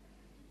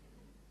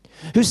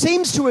 Who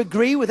seems to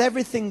agree with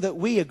everything that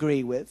we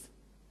agree with.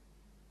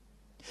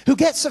 Who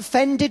gets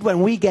offended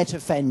when we get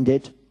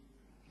offended.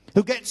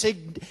 Who gets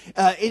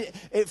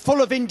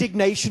full of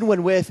indignation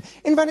when we're...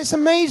 In fact, it's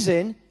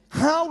amazing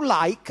how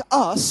like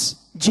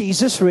us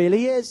Jesus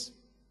really is.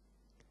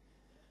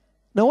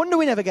 No wonder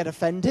we never get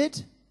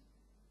offended.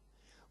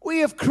 We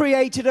have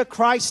created a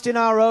Christ in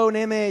our own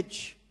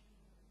image.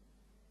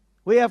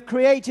 We have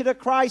created a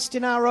Christ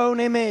in our own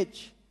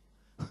image.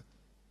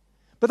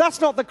 But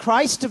that's not the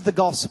Christ of the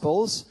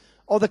Gospels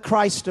or the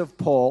Christ of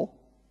Paul,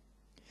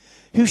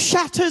 who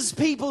shatters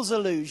people's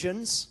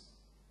illusions,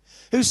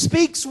 who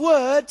speaks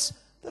words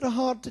that are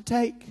hard to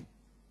take.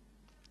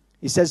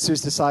 He says to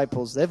his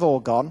disciples, they've all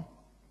gone.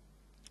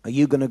 Are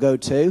you going to go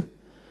too?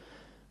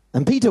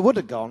 And Peter would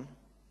have gone.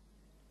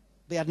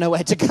 But he had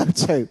nowhere to go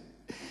to.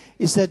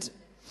 He said,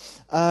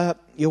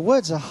 your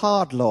words are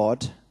hard,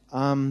 Lord,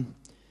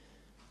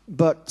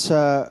 but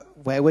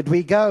where would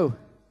we go?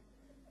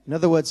 In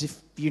other words, if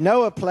you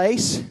know a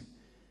place,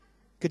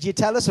 could you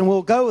tell us and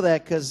we'll go there,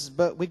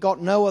 but we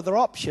got no other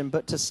option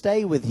but to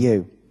stay with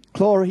you.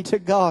 Glory to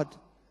God.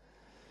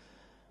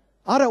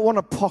 I don't want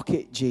a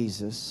pocket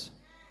Jesus.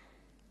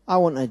 I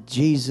want a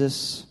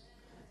Jesus,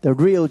 the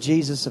real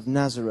Jesus of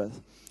Nazareth.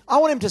 I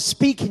want him to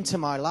speak into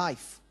my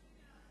life.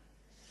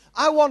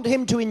 I want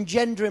him to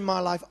engender in my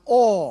life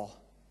awe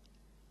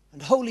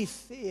and holy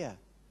fear,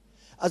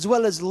 as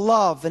well as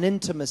love and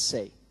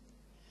intimacy.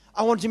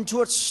 I want him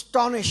to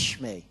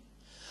astonish me.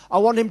 I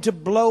want him to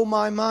blow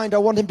my mind. I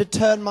want him to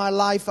turn my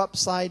life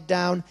upside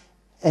down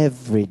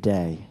every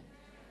day.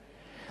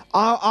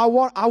 I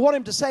want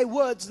him to say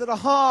words that are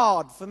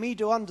hard for me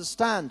to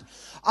understand.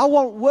 I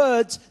want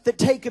words that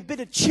take a bit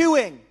of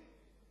chewing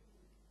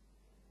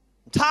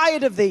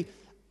Tired of the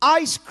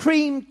ice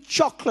cream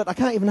chocolate. I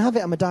can't even have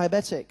it. I'm a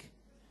diabetic.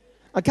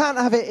 I can't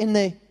have it in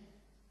the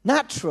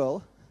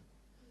natural.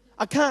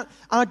 I can't.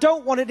 And I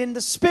don't want it in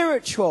the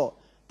spiritual.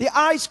 The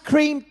ice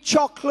cream,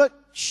 chocolate,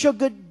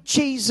 sugared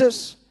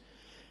Jesus.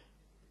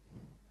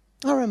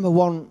 I remember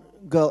one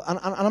girl, and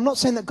I'm not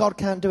saying that God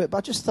can't do it, but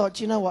I just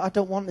thought, you know what, I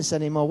don't want this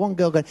anymore. One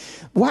girl going,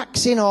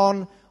 waxing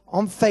on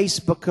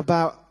Facebook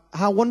about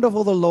how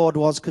wonderful the Lord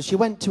was, because she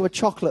went to a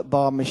chocolate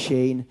bar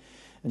machine,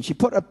 and she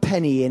put a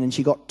penny in, and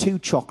she got 2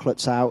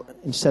 chocolates out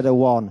instead of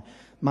 1.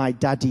 My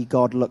daddy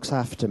God looks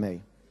after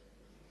me.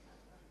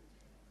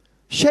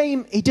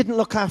 Shame he didn't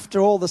look after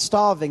all the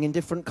starving in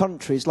different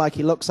countries like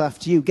he looks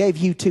after you. Gave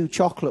you 2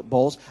 chocolate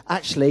balls.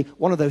 Actually,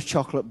 one of those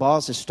chocolate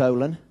bars is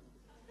stolen.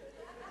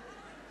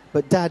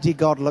 But Daddy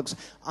God looks...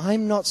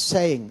 I'm not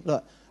saying...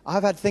 Look,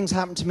 I've had things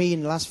happen to me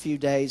in the last few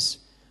days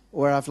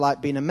where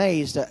I've been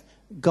amazed at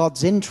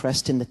God's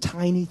interest in the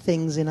tiny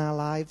things in our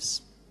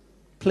lives.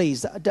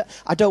 Please,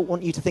 I don't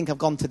want you to think I've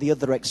gone to the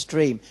other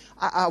extreme.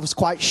 I was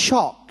quite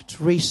shocked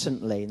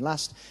recently. I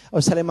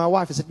was telling my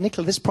wife, I said,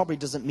 Nicola, this probably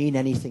doesn't mean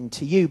anything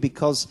to you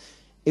because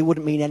it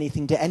wouldn't mean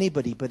anything to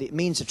anybody, but it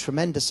means a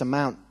tremendous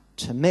amount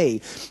to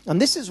me.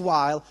 And this is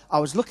why I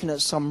was looking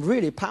at some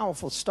really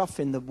powerful stuff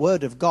in the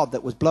Word of God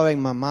that was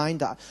blowing my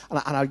mind. And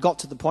I got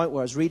to the point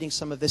where I was reading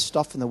some of this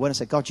stuff in the Word and I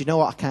said, God, you know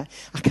what?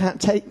 I can't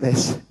take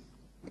this.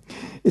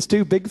 It's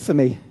too big for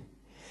me.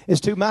 It's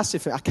too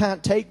massive for me. I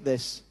can't take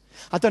this.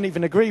 I don't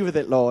even agree with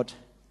it, Lord.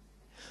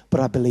 But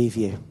I believe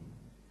you.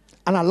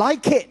 And I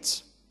like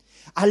it.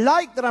 I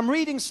like that I'm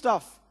reading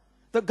stuff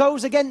that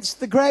goes against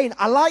the grain.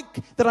 I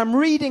like that I'm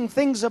reading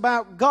things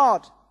about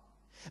God.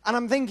 And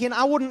I'm thinking,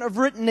 I wouldn't have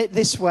written it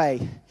this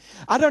way.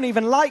 I don't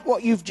even like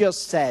what you've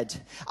just said.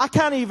 I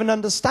can't even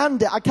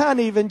understand it.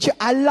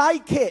 I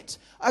like it.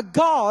 A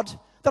God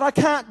that I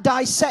can't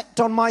dissect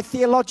on my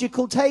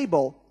theological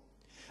table.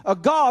 A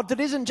God that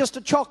isn't just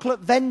a chocolate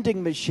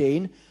vending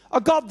machine. A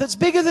God that's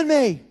bigger than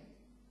me.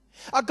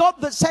 A God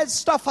that says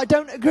stuff I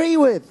don't agree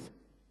with.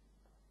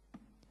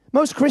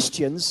 Most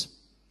Christians,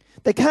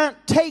 they can't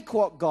take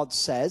what God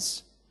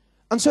says,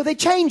 and so they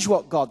change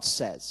what God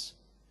says.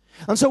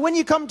 And so when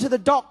you come to the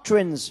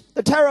doctrines,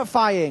 the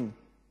terrifying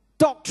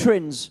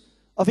doctrines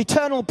of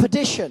eternal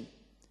perdition,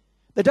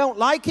 they don't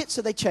like it,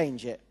 so they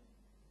change it.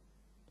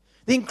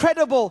 The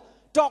incredible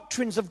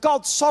doctrines of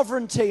God's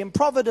sovereignty and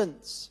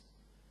providence.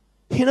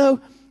 You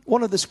know,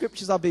 one of the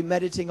scriptures I've been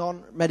meditating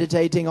on,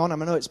 I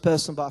know it's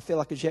personal, but I feel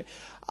like I should.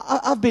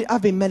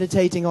 I've been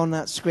meditating on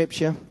that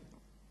scripture.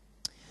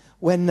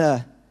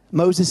 When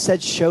Moses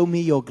said, show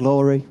me your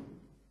glory.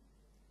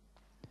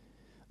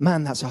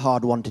 Man, that's a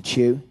hard one to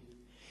chew.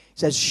 He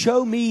says,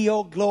 show me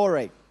your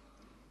glory.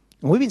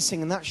 And we've been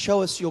singing that,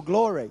 show us your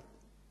glory.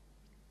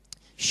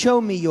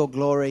 Show me your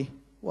glory.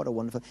 What a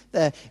wonderful...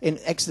 There, in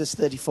Exodus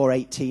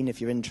 34:18,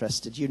 if you're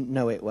interested, you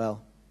know it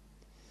well.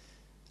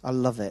 I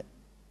love it.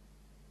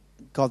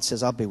 God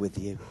says, I'll be with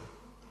you.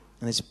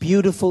 And it's a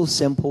beautiful,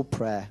 simple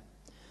prayer.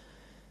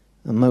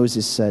 And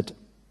Moses said,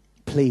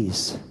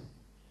 please,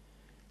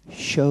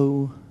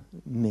 show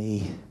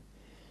me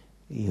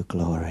your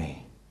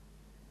glory.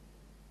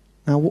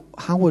 Now,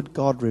 how would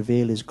God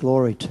reveal his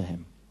glory to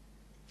him?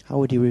 How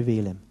would he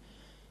reveal him?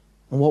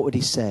 And what would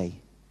he say?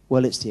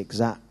 Well, it's the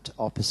exact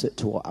opposite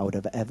to what I would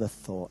have ever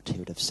thought he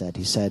would have said.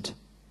 He said,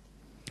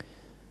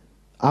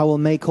 I will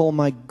make all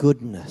my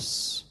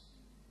goodness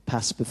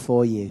pass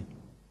before you,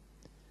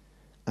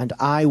 and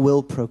I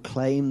will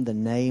proclaim the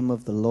name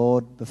of the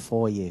Lord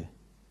before you.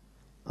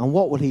 And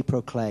what will he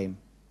proclaim?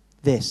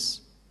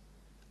 This: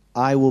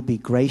 I will be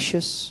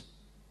gracious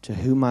to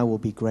whom I will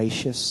be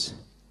gracious,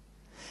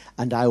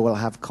 and I will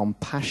have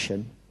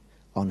compassion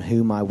on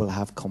whom I will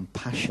have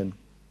compassion.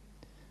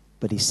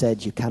 But he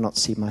said, you cannot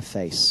see my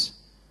face,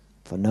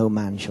 for no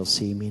man shall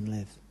see me and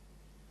live.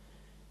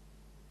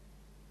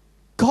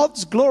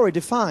 God's glory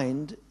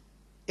defined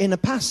in a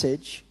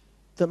passage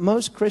that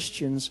most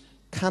Christians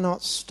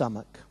cannot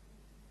stomach.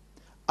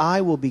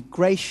 I will be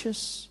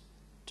gracious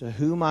to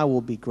whom I will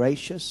be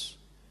gracious,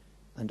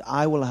 and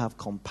I will have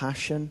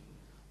compassion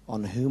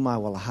on whom I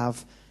will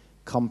have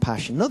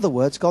compassion. In other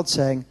words, God's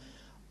saying,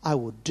 I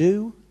will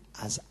do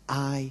as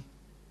I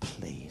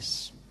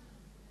please.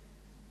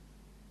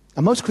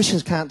 And most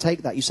Christians can't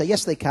take that. You say,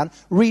 yes, they can.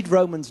 Read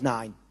Romans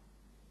 9.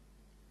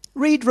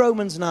 Read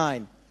Romans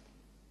 9.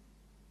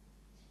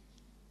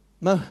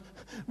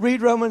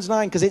 Read Romans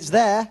 9, because it's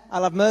there.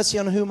 I'll have mercy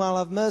on whom I'll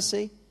have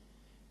mercy.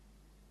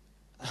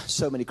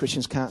 So many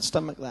Christians can't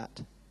stomach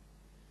that.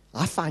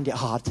 I find it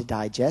hard to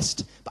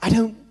digest, but I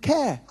don't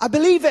care. I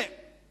believe it.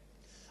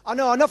 I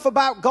know enough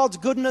about God's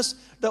goodness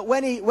that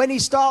when he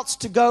starts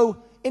to go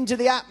into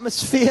the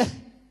atmosphere,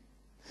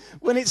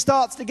 when it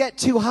starts to get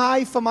too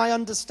high for my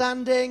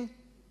understanding,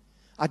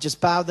 I just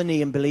bow the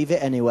knee and believe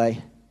it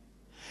anyway.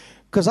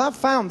 Because I've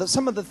found that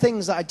some of the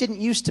things that I didn't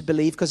used to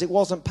believe because it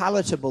wasn't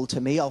palatable to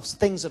me are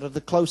things that are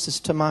the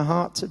closest to my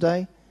heart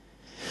today.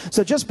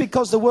 So just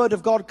because the Word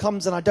of God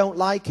comes and I don't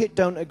like it,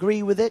 don't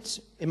agree with it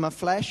in my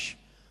flesh,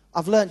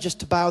 I've learned just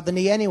to bow the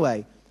knee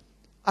anyway.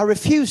 I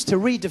refuse to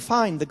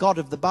redefine the God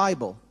of the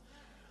Bible.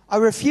 I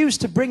refuse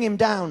to bring him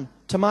down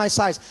to my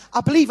size.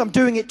 I believe I'm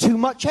doing it too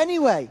much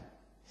anyway.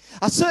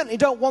 I certainly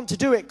don't want to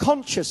do it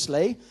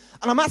consciously.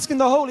 And I'm asking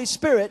the Holy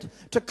Spirit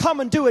to come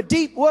and do a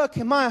deep work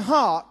in my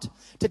heart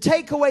to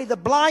take away the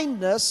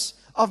blindness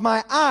of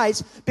my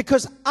eyes,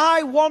 because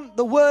I want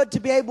the word to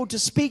be able to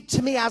speak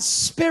to me as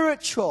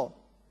spiritual.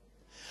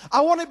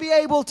 I want to be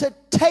able to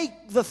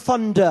take the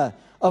thunder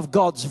of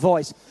God's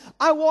voice.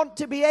 I want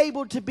to be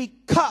able to be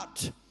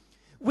cut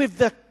with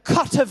the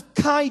cut of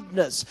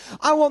kindness.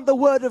 I want the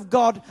word of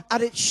God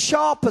at its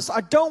sharpest.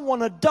 I don't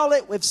want to dull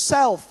it with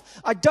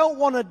self. I don't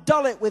want to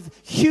dull it with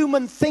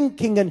human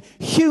thinking and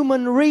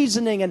human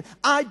reasoning, and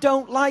I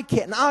don't like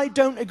it and I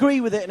don't agree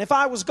with it. And if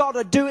I was God,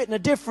 I'd do it in a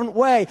different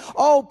way.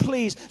 Oh,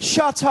 please,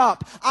 shut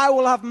up. I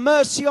will have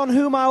mercy on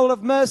whom I will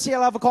have mercy.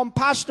 I'll have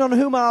compassion on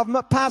whom I'll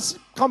have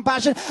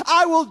compassion.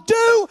 I will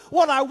do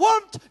what I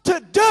want to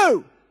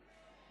do,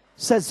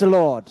 says the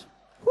Lord.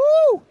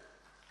 Woo!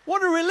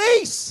 What a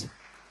release.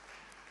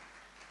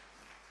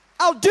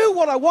 I'll do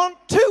what I want,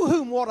 to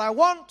whom what I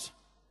want.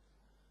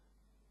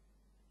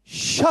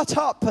 Shut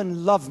up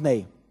and love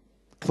me.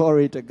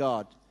 Glory to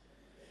God.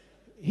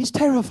 He's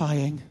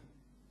terrifying.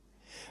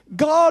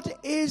 God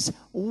is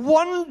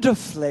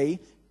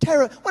wonderfully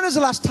terrifying. When was the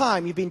last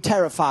time you've been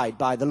terrified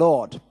by the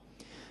Lord?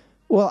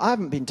 Well, I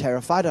haven't been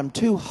terrified. I'm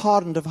too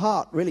hardened of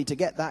heart really to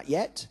get that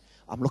yet.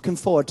 I'm looking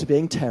forward to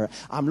being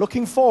I'm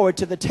looking forward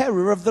to the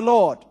terror of the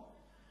Lord.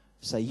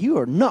 Say, you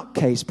are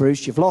nutcase,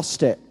 Bruce. You've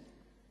lost it.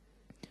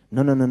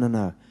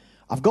 No.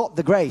 I've got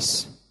the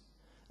grace.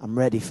 I'm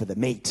ready for the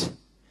meat.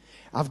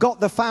 I've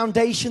got the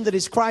foundation that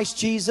is Christ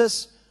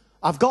Jesus.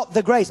 I've got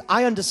the grace.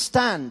 I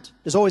understand.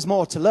 There's always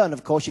more to learn,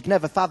 of course. You can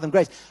never fathom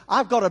grace.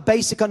 I've got a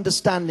basic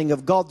understanding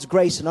of God's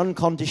grace and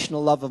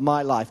unconditional love of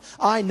my life.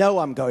 I know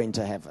I'm going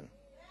to heaven.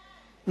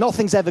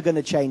 Nothing's ever going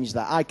to change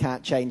that. I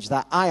can't change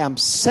that. I am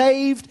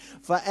saved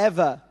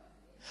forever.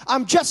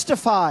 I'm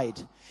justified.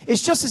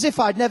 It's just as if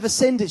I'd never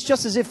sinned. It's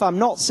just as if I'm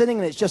not sinning,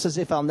 and it's just as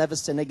if I'll never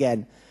sin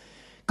again.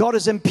 God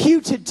has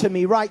imputed to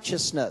me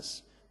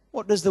righteousness.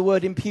 What does the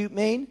word impute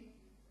mean?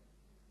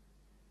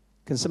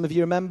 Can some of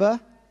you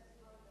remember?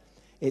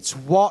 It's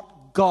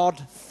what God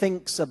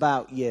thinks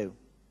about you.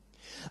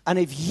 And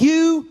if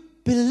you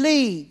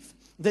believe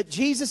that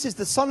Jesus is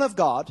the Son of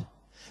God,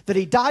 that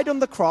he died on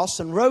the cross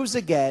and rose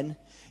again,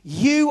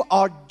 you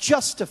are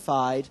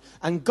justified,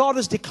 and God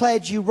has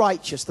declared you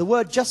righteous. The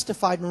word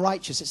justified and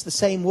righteous, it's the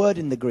same word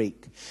in the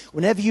Greek.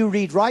 Whenever you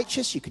read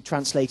righteous, you could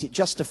translate it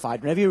justified.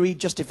 Whenever you read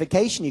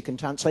justification, you can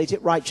translate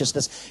it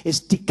righteousness.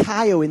 It's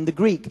dikaio in the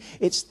Greek.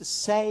 It's the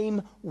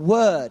same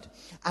word.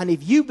 And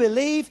if you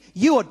believe,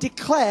 you are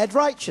declared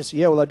righteous.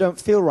 Yeah, well, I don't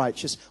feel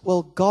righteous.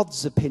 Well,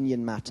 God's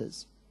opinion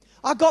matters.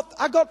 I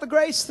got the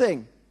grace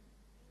thing.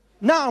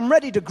 Now I'm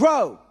ready to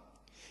grow.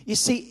 You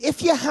see,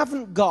 if you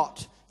haven't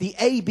got the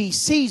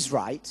ABCs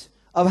right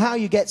of how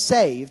you get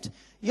saved,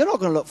 you're not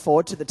going to look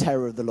forward to the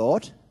terror of the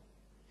Lord.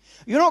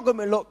 You're not going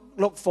to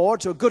look forward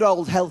to a good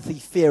old healthy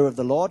fear of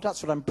the Lord.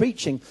 That's what I'm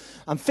preaching.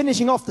 I'm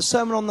finishing off the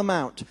Sermon on the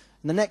Mount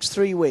in the next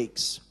 3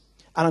 weeks.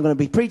 And I'm going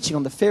to be preaching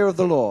on the fear of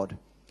the Lord.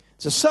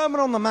 So Sermon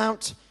on the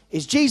Mount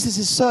is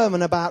Jesus'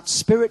 sermon about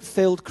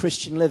spirit-filled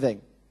Christian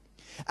living.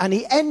 And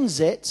he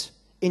ends it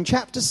in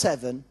chapter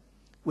 7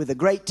 with a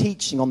great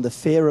teaching on the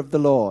fear of the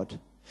Lord.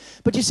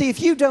 But you see, if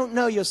you don't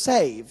know you're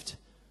saved,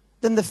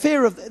 then the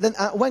fear of,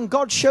 when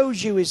God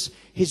shows you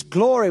his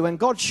glory, when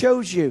God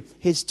shows you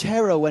his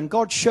terror, when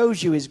God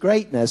shows you his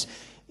greatness,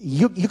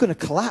 you're going to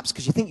collapse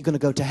because you think you're going to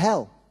go to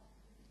hell.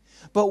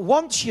 But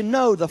once you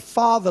know the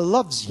Father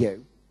loves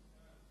you,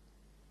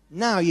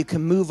 now you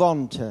can move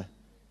on to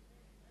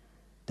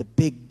the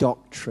big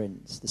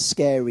doctrines, the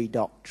scary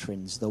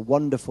doctrines, the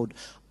wonderful.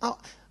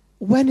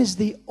 When is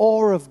the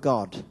awe of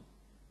God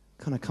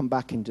going to come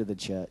back into the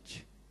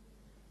church?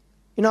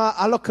 You know,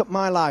 I look at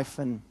my life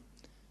and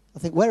I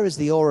think, where is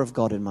the awe of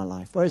God in my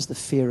life? Where is the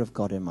fear of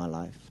God in my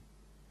life?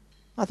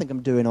 I think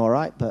I'm doing all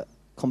right, but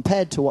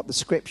compared to what the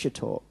Scripture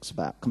talks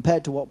about,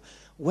 compared to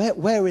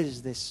where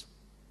is this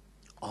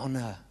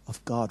honor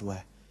of God?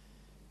 Where,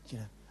 you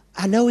know,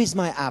 I know he's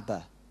my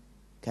Abba,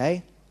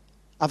 okay?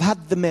 I've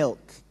had the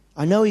milk.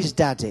 I know he's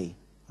Daddy,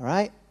 all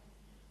right?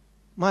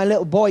 My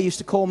little boy used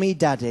to call me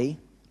Daddy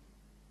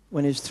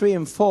when he was 3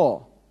 and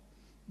 4,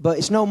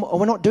 but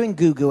we're not doing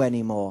goo-goo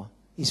anymore.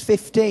 He's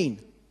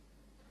 15.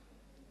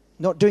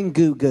 Not doing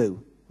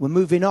goo-goo. We're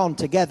moving on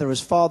together as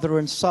father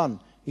and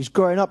son. He's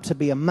growing up to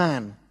be a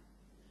man.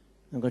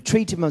 I'm going to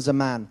treat him as a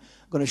man.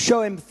 I'm going to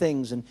show him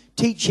things and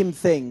teach him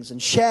things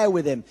and share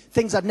with him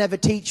things I'd never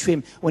teach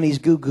him when he's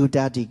goo-goo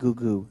daddy,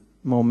 goo-goo.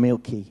 More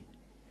milky.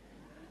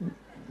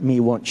 Me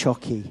want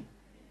chocky.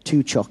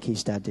 2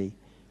 chockies, daddy.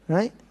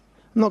 Right?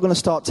 I'm not going to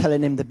start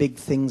telling him the big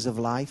things of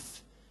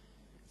life.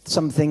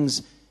 Some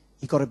things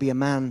you've got to be a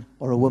man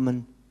or a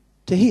woman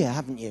to hear,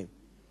 haven't you?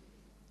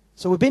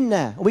 So we've been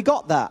there. We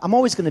got that. I'm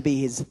always going to be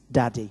his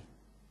daddy.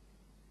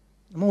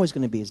 I'm always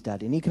going to be his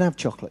daddy. And he can have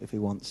chocolate if he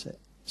wants it.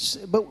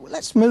 But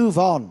let's move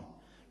on.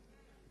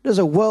 There's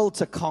a world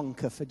to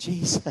conquer for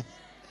Jesus.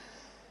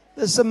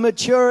 There's some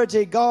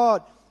maturity,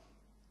 God.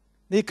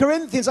 The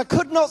Corinthians, I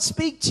could not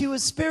speak to you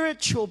as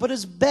spiritual, but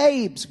as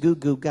babes. Goo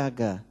goo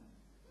gaga.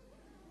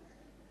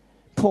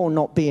 Paul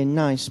not being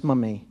nice,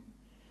 mummy.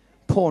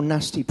 Paul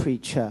nasty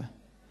preacher.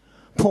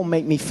 Paul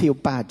make me feel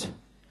bad.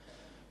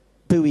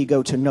 Bowie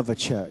go to another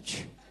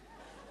church.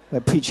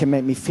 Where preacher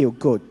make me feel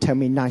good. Tell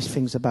me nice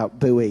things about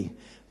Bowie.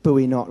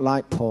 Bowie not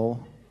like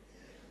Paul.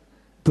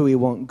 Bowie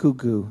want goo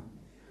goo.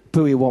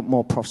 Bowie want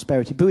more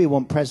prosperity. Bowie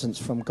want presents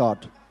from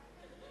God.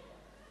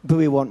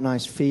 Bowie want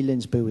nice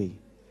feelings, Bowie.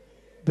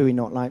 Bowie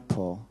not like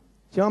Paul.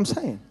 Do you know what I'm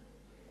saying?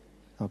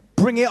 Oh,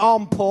 bring it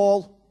on,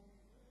 Paul.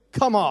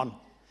 Come on.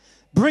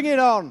 Bring it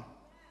on.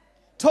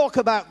 Talk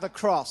about the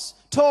cross.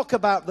 Talk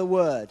about the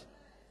word.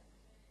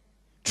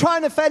 Try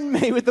and offend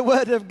me with the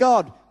word of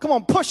God. Come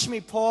on, push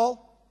me,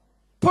 Paul.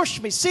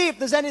 Push me. See if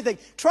there's anything.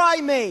 Try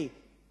me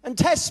and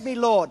test me,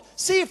 Lord.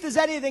 See if there's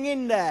anything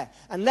in there.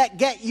 And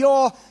get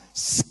your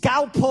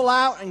scalpel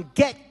out and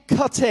get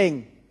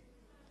cutting.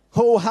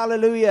 Oh,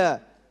 hallelujah.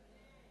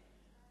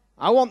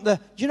 Do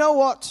you know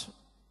what?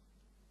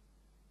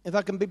 If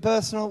I can be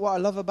personal, what I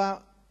love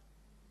about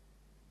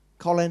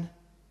Colin,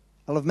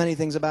 I love many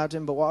things about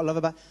him, but what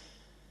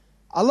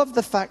I love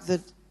the fact that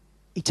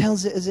he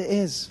tells it as it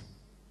is.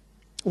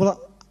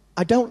 Well,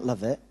 I don't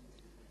love it,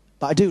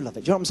 but I do love it.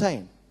 Do you know what I'm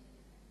saying?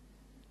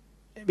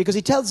 Because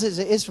he tells it as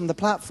it is from the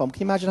platform. Can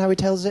you imagine how he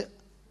tells it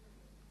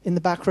in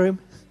the back room?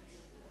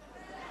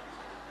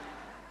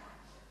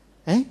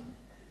 Eh?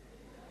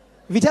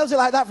 If he tells it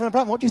like that from the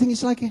platform, what do you think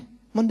it's like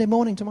Monday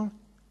morning tomorrow?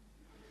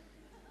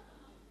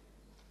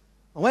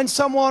 And when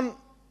someone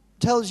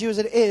tells you as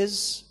it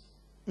is,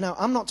 now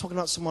I'm not talking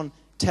about someone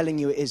telling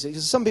you it is.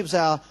 Because some people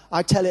say,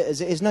 I tell it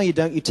as it is. No, you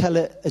don't. You tell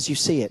it as you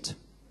see it.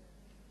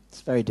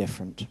 It's very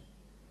different.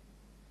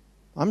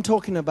 I'm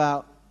talking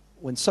about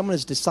when someone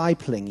is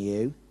discipling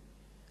you,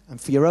 and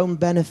for your own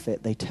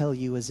benefit, they tell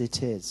you as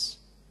it is.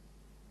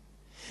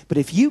 But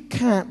if you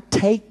can't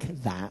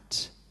take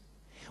that,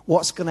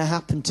 what's going to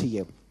happen to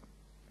you?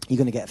 You're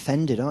going to get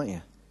offended, aren't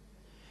you?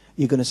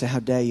 You're going to say, how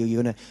dare you?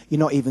 You're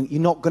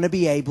not going to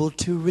be able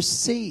to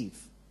receive.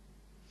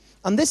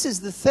 And this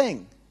is the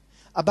thing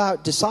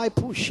about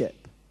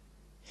discipleship,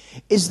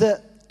 is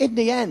that in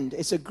the end,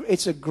 it's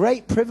a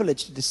great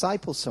privilege to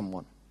disciple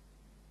someone.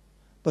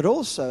 But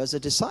also, as a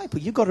disciple,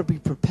 you've got to be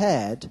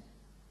prepared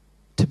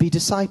to be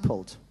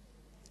discipled.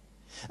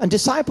 And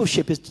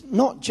discipleship is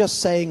not just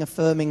saying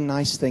affirming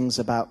nice things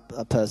about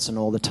a person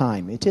all the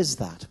time. It is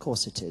that, of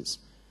course it is.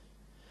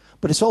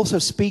 But it's also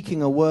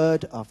speaking a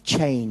word of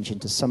change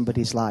into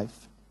somebody's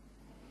life.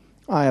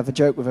 I have a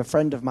joke with a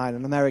friend of mine,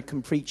 an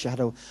American preacher, had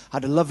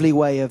a lovely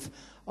way of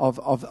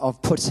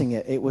putting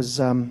it. It was,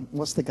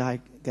 what's the guy,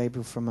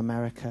 Gabriel, from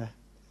America?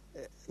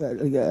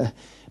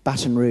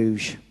 Baton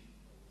Rouge.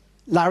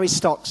 Larry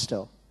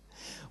Stockstill.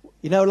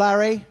 You know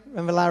Larry?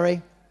 Remember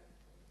Larry?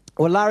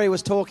 Well, Larry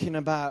was talking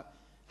about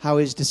how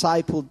he's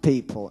discipled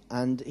people,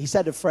 and he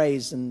said a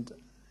phrase, and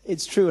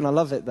it's true, and I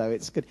love it, though.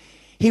 It's good.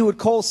 He would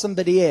call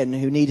somebody in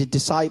who needed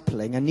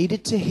discipling and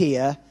needed to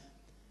hear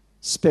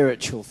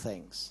spiritual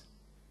things.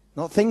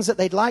 Not things that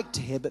they'd like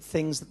to hear, but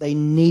things that they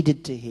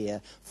needed to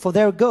hear for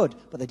their good,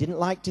 but they didn't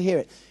like to hear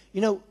it.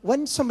 You know,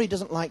 when somebody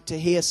doesn't like to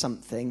hear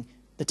something,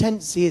 the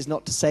tendency is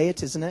not to say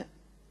it, isn't it?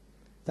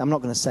 I'm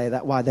not going to say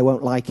that. Why? They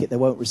won't like it. They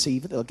won't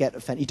receive it. They'll get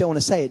offended. You don't want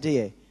to say it, do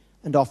you?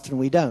 And often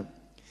we don't.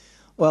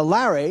 Well,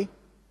 Larry,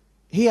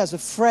 he has a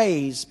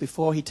phrase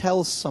before he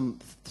tells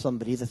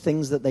somebody the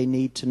things that they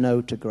need to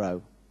know to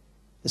grow,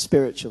 the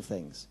spiritual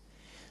things.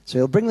 So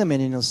he'll bring them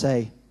in and he'll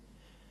say,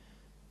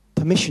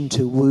 permission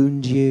to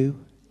wound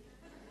you.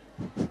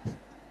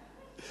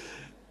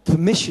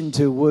 Permission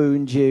to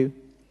wound you.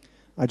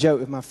 I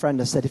joked with my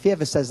friend. I said, if he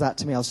ever says that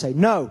to me, I'll say,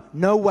 no,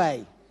 no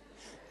way.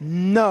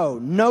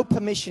 No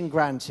permission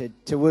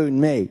granted to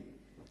wound me.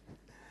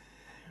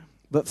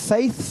 But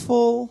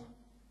faithful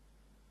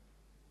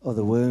are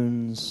the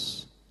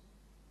wounds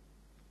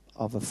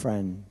of a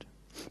friend.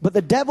 But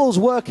the devil's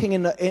working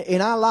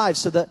in our lives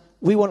so that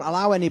we won't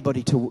allow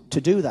anybody to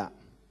do that.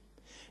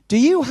 Do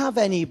you have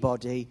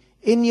anybody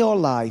in your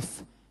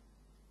life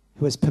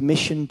who has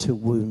permission to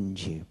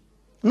wound you?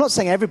 I'm not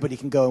saying everybody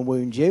can go and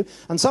wound you.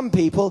 And some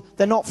people,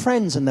 they're not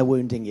friends and they're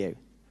wounding you.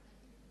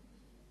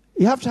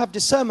 You have to have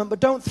discernment, but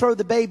don't throw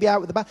the baby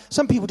out with the bath.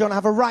 Some people don't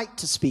have a right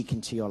to speak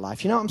into your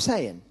life. You know what I'm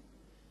saying?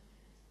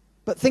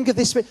 But think of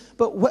this.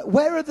 But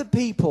where are the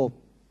people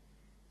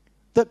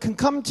that can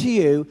come to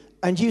you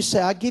and you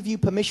say, I give you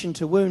permission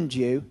to wound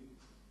you.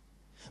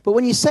 But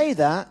when you say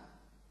that,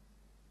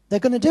 they're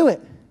going to do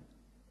it.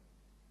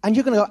 And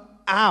you're going to go,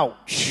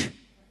 ouch.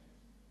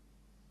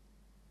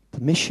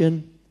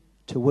 Permission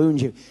to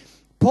wound you.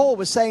 Paul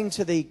was saying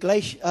to the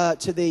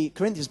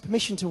Corinthians,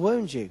 permission to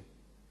wound you.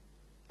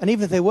 And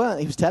even if they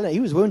weren't, he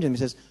was wounding them. He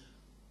says,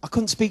 I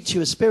couldn't speak to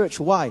you as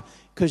spiritual. Why?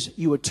 Because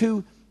you were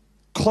too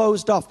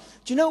closed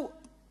off. Do you know,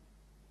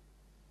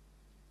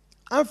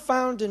 I've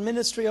found in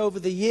ministry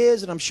over the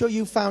years, and I'm sure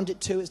you found it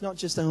too. It's not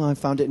just, I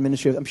found it in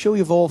ministry. I'm sure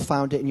you've all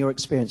found it in your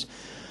experience.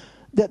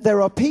 That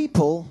there are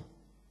people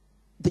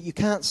that you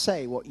can't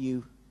say what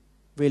you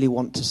really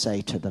want to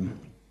say to them.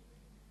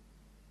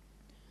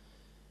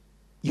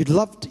 You'd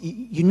love to,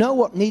 you know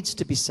what needs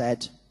to be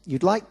said.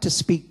 You'd like to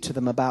speak to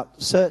them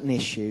about certain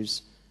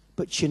issues,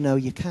 but you know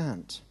you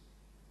can't.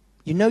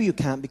 You know you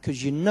can't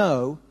because you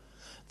know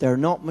they're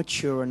not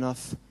mature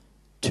enough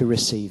to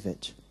receive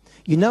it.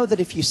 You know that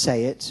if you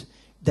say it,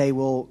 they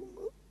will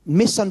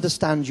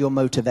misunderstand your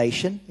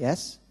motivation,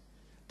 yes?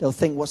 They'll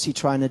think, what's he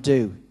trying to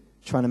do?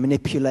 Trying to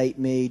manipulate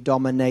me,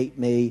 dominate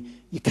me.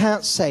 You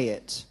can't say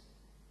it.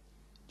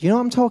 Do you know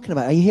what I'm talking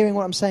about? Are you hearing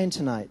what I'm saying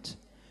tonight?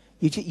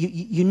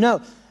 You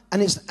know,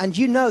 and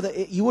you know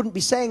that you wouldn't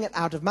be saying it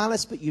out of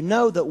malice, but you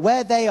know that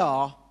where they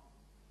are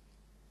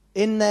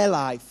in their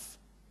life,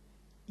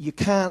 you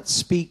can't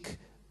speak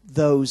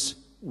those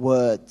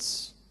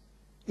words.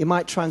 You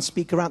might try and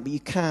speak around, but you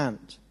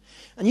can't.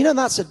 And you know,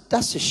 that's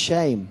a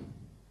shame.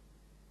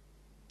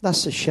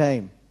 That's a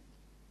shame.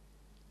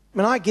 I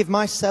mean, I give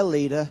my cell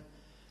leader,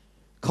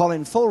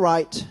 Colin, full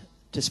right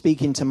to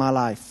speak into my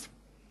life.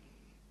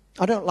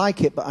 I don't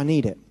like it, but I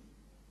need it.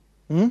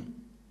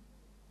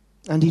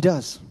 And he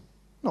does.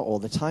 Not all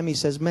the time. He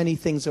says many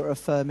things that are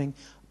affirming,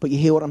 but you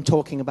hear what I'm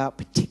talking about,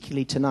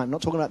 particularly tonight. I'm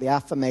not talking about the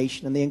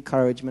affirmation and the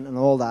encouragement and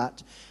all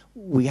that.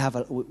 We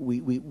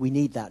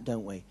need that,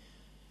 don't we?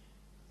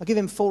 I give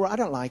him full right. I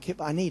don't like it,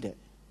 but I need it.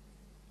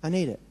 I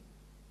need it.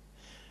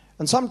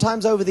 And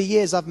sometimes over the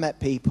years I've met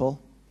people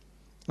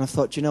and I've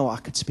thought, you know what,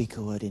 I could speak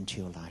a word into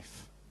your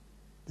life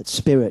that's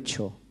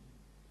spiritual.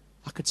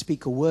 I could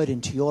speak a word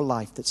into your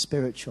life that's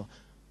spiritual,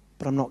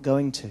 but I'm not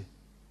going to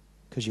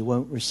because you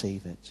won't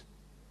receive it.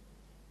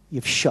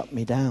 You've shut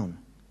me down.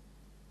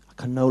 I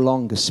can no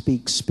longer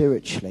speak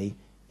spiritually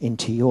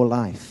into your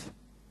life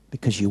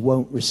because you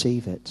won't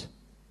receive it.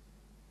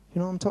 You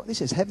know what I'm talking?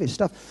 This is heavy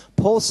stuff.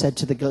 Paul said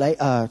to the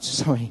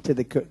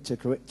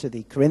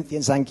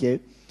Corinthians, thank you.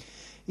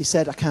 He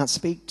said, I can't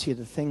speak to you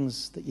the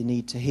things that you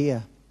need to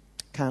hear.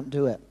 Can't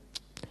do it.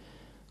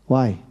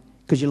 Why?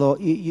 Because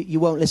you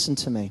won't listen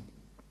to me.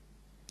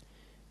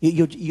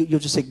 You'll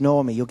just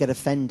ignore me. You'll get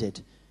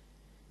offended.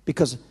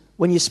 Because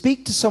when you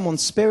speak to someone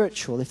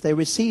spiritual, if they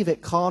receive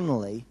it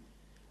carnally,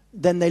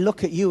 then they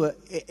look at you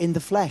in the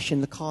flesh,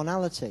 in the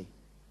carnality.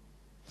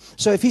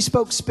 So if he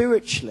spoke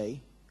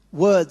spiritually,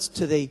 words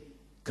to the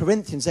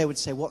Corinthians, they would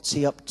say, what's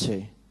he up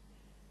to?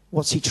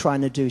 What's he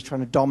trying to do? He's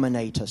trying to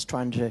dominate us,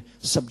 trying to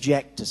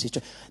subject us.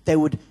 They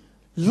would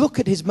look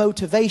at his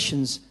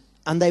motivations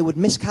and they would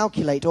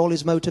miscalculate all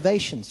his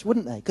motivations,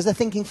 wouldn't they? Because they're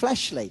thinking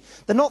fleshly.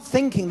 They're not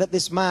thinking that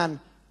this man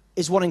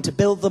is wanting to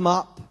build them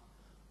up,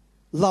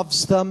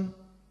 loves them,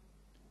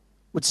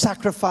 would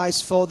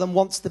sacrifice for them,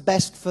 wants the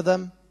best for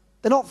them.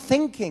 They're not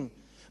thinking.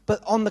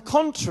 But on the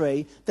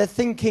contrary, they're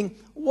thinking,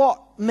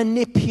 what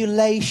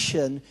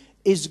manipulation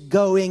is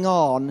going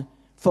on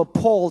for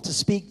Paul to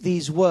speak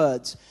these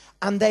words?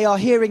 And they are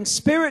hearing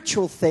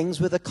spiritual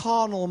things with a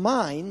carnal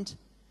mind,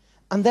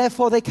 and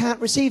therefore they can't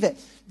receive it.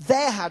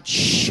 They had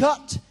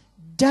shut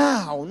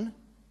down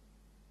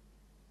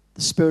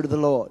the Spirit of the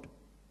Lord.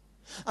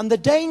 And the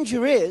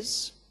danger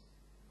is,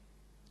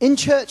 in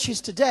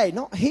churches today,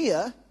 not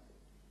here,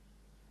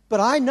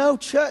 but I know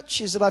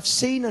churches that I've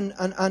seen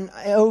and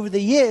over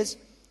the years,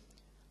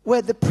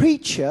 where the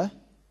preacher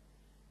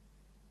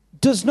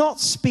does not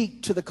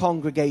speak to the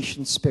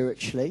congregation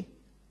spiritually.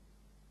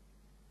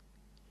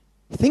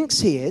 Thinks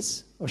he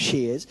is, or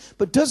she is,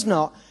 but does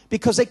not,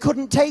 because they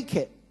couldn't take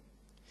it.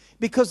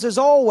 Because there's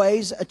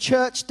always a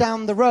church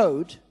down the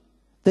road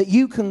that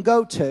you can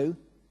go to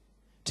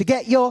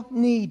get your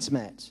needs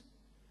met.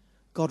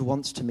 God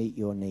wants to meet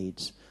your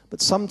needs.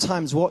 But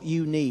sometimes what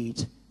you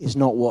need is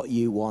not what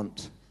you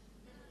want.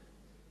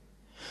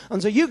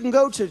 And so you can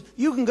go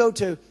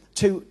to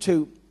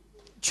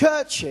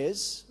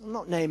churches, I'm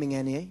not naming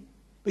any,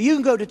 but you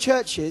can go to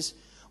churches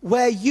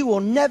where you will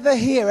never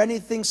hear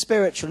anything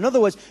spiritual. In other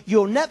words,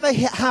 you'll never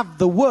have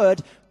the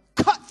word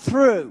cut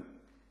through.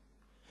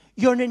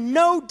 You're in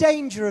no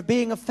danger of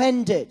being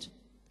offended.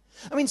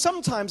 I mean,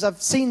 sometimes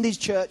I've seen these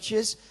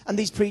churches and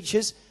these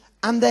preachers,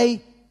 and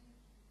they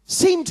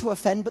seem to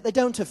offend, but they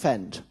don't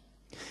offend.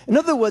 In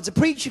other words, a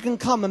preacher can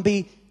come and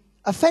be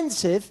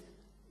offensive,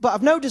 but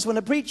I've noticed when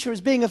a preacher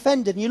is being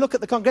offended, and you look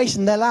at the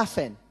congregation, they're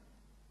laughing.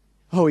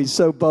 Oh, he's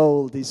so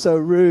bold. He's so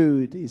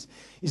rude.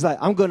 He's like,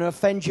 I'm going to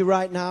offend you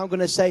right now. I'm going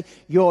to say,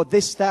 you're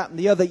this, that, and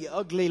the other, you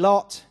ugly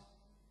lot.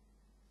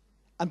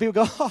 And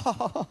people go,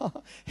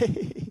 oh,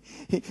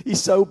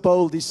 he's so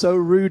bold. He's so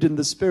rude in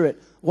the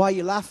spirit. Why are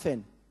you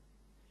laughing?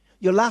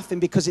 You're laughing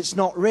because it's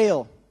not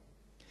real.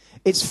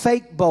 It's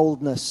fake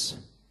boldness.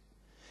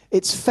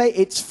 It's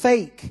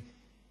fake.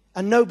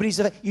 And nobody's,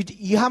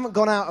 you haven't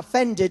gone out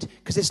offended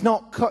because it's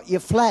not cut your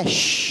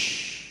flesh.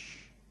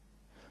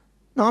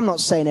 No, I'm not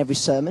saying every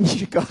sermon you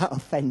should go out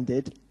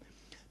offended.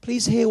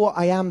 Please hear what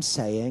I am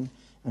saying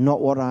and not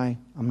what I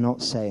am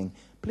not saying.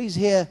 Please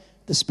hear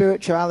the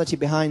spirituality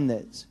behind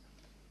this.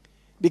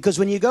 Because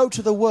when you go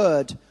to the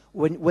Word,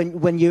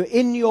 when you're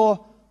in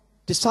your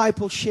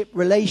discipleship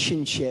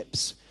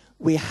relationships,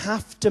 we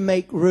have to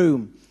make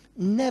room.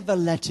 Never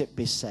let it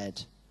be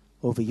said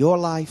over your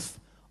life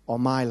or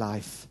my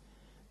life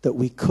that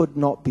we could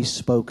not be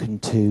spoken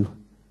to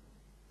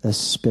as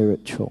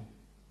spiritual.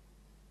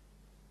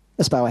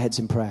 Let's bow our heads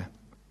in prayer.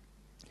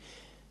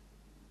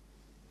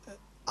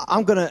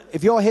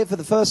 If you're here for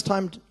the first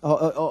time,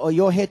 or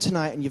you're here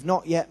tonight and you've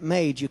not yet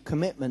made your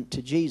commitment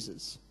to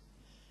Jesus,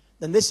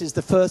 then this is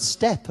the first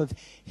step of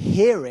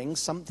hearing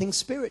something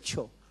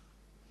spiritual.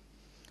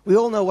 We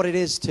all know what it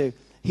is to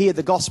hear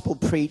the gospel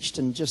preached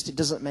and just it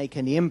doesn't make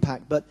any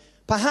impact. But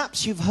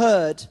perhaps you've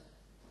heard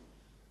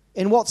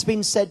in what's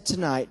been said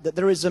tonight that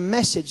there is a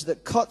message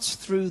that cuts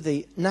through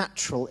the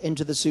natural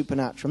into the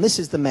supernatural. And this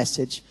is the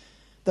message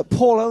that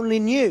Paul only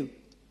knew.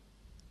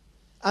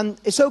 And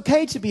it's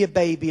okay to be a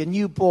baby, a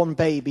newborn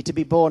baby, to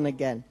be born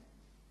again.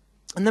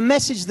 And the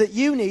message that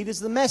you need is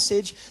the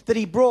message that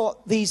he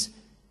brought these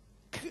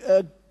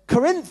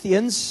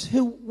Corinthians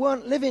who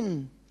weren't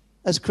living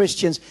as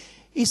Christians.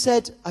 He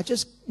said, I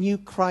just knew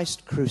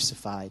Christ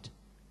crucified.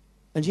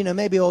 And you know,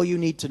 maybe all you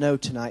need to know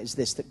tonight is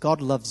this, that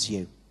God loves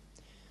you.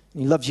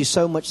 And he loves you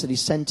so much that he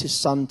sent his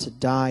son to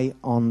die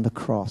on the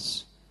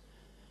cross.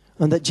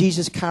 And that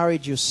Jesus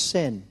carried your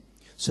sin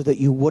so that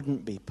you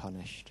wouldn't be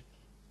punished.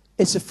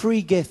 It's a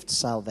free gift,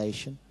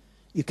 salvation.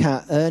 You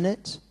can't earn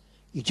it.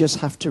 You just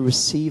have to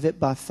receive it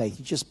by faith.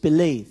 You just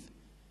believe.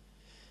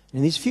 And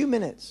in these few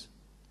minutes,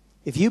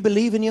 if you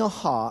believe in your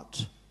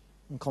heart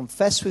and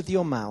confess with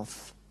your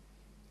mouth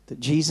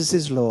that Jesus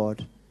is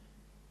Lord,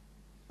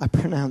 I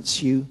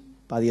pronounce you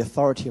by the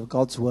authority of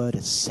God's word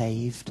as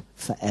saved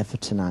forever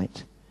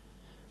tonight.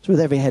 So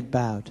with every head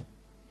bowed,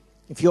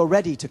 if you're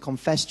ready to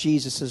confess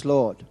Jesus as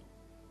Lord,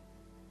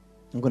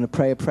 I'm going to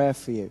pray a prayer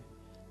for you.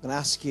 I'm going to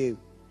ask you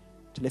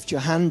to lift your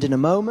hand in a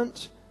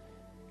moment,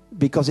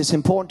 because it's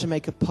important to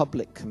make a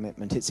public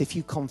commitment. It's if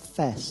you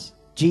confess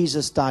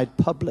Jesus died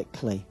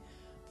publicly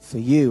for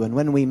you, and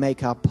when we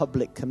make our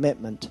public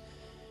commitment,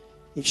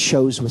 it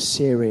shows we're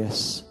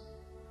serious.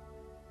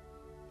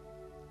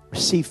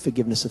 Receive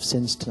forgiveness of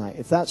sins tonight.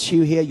 If that's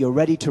you here, you're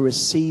ready to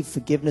receive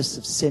forgiveness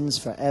of sins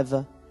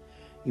forever.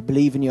 You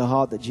believe in your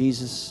heart that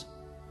Jesus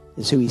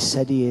is who he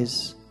said he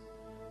is,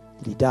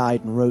 that he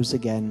died and rose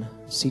again,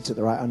 seated at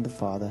the right hand of the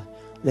Father.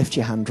 Lift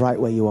your hand right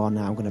where you are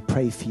now. I'm going to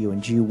pray for you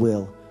and you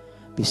will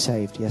be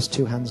saved. Yes,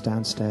 2 hands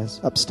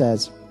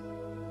upstairs.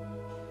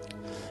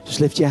 Just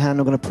lift your hand.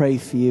 I'm going to pray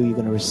for you. You're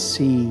going to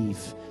receive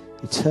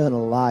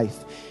eternal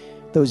life.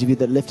 Those of you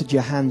that lifted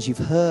your hands, you've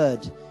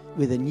heard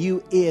with a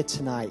new ear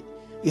tonight.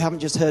 You haven't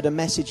just heard a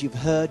message, you've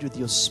heard with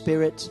your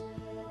spirit.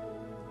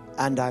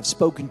 And I've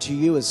spoken to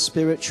you as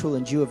spiritual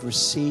and you have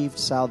received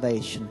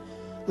salvation.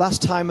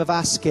 Last time of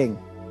asking,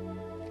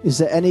 is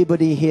there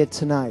anybody here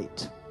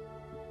tonight?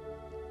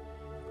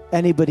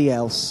 Anybody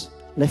else?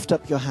 Lift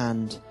up your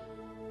hand.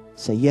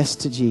 Say yes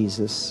to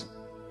Jesus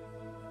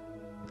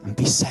and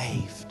be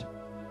saved.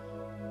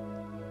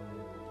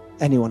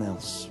 Anyone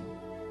else?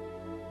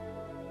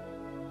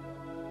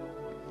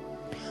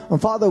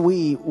 And Father,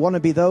 we want to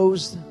be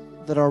those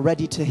that are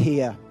ready to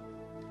hear,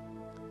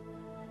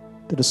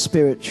 that are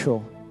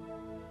spiritual.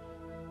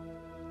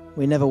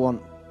 We never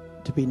want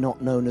to be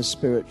not known as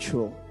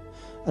spiritual.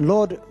 And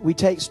Lord, we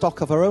take stock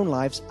of our own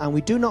lives and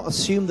we do not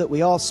assume that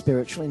we are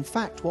spiritual. In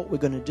fact, what we're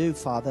going to do,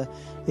 Father,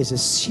 is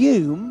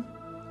assume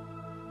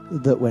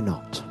that we're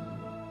not.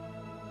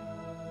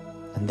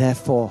 And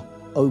therefore,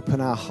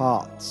 open our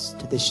hearts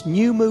to this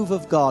new move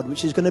of God,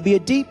 which is going to be a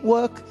deep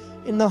work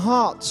in the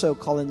heart, so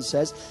Collins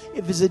says.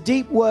 If there's a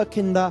deep work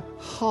in the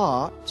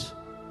heart,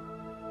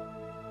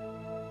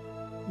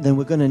 then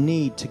we're going to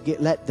need to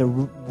let the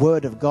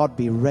word of God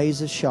be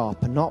razor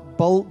sharp and not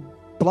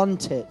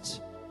blunt it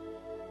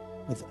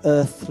with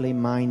earthly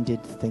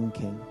minded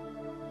thinking,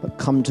 but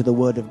come to the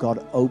word of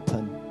God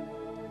open.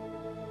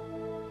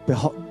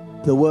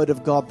 The word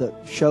of God that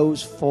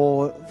shows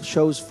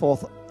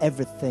forth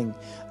everything,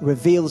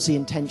 reveals the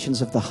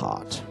intentions of the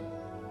heart.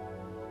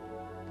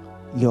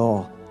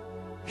 You're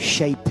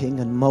shaping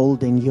and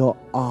molding your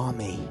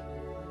army.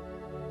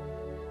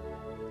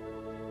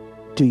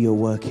 Do your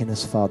work in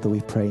us, Father,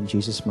 we pray in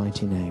Jesus'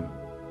 mighty name.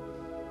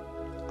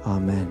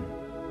 Amen.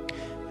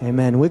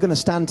 Amen. We're going to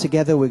stand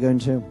together. We're going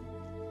to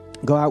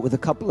go out with a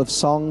couple of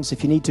songs.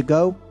 If you need to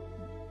go,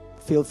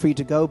 feel free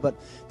to go. But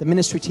the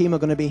ministry team are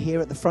going to be here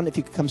at the front. If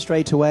you could come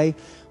straight away.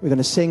 We're going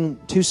to sing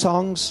 2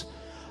 songs.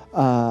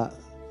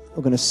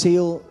 We're going to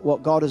seal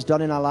what God has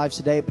done in our lives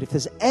today. But if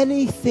there's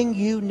anything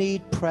you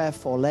need prayer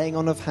for, laying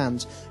on of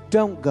hands,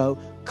 don't go.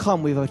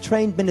 Come. We have a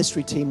trained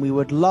ministry team. We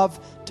would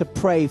love to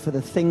pray for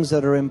the things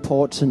that are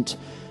important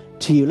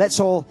to you. Let's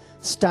all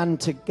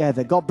stand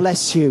together. God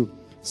bless you.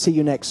 See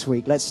you next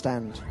week. Let's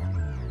stand.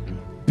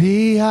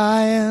 Be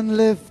high and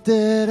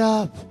lifted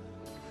up.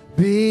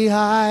 Be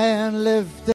high and lifted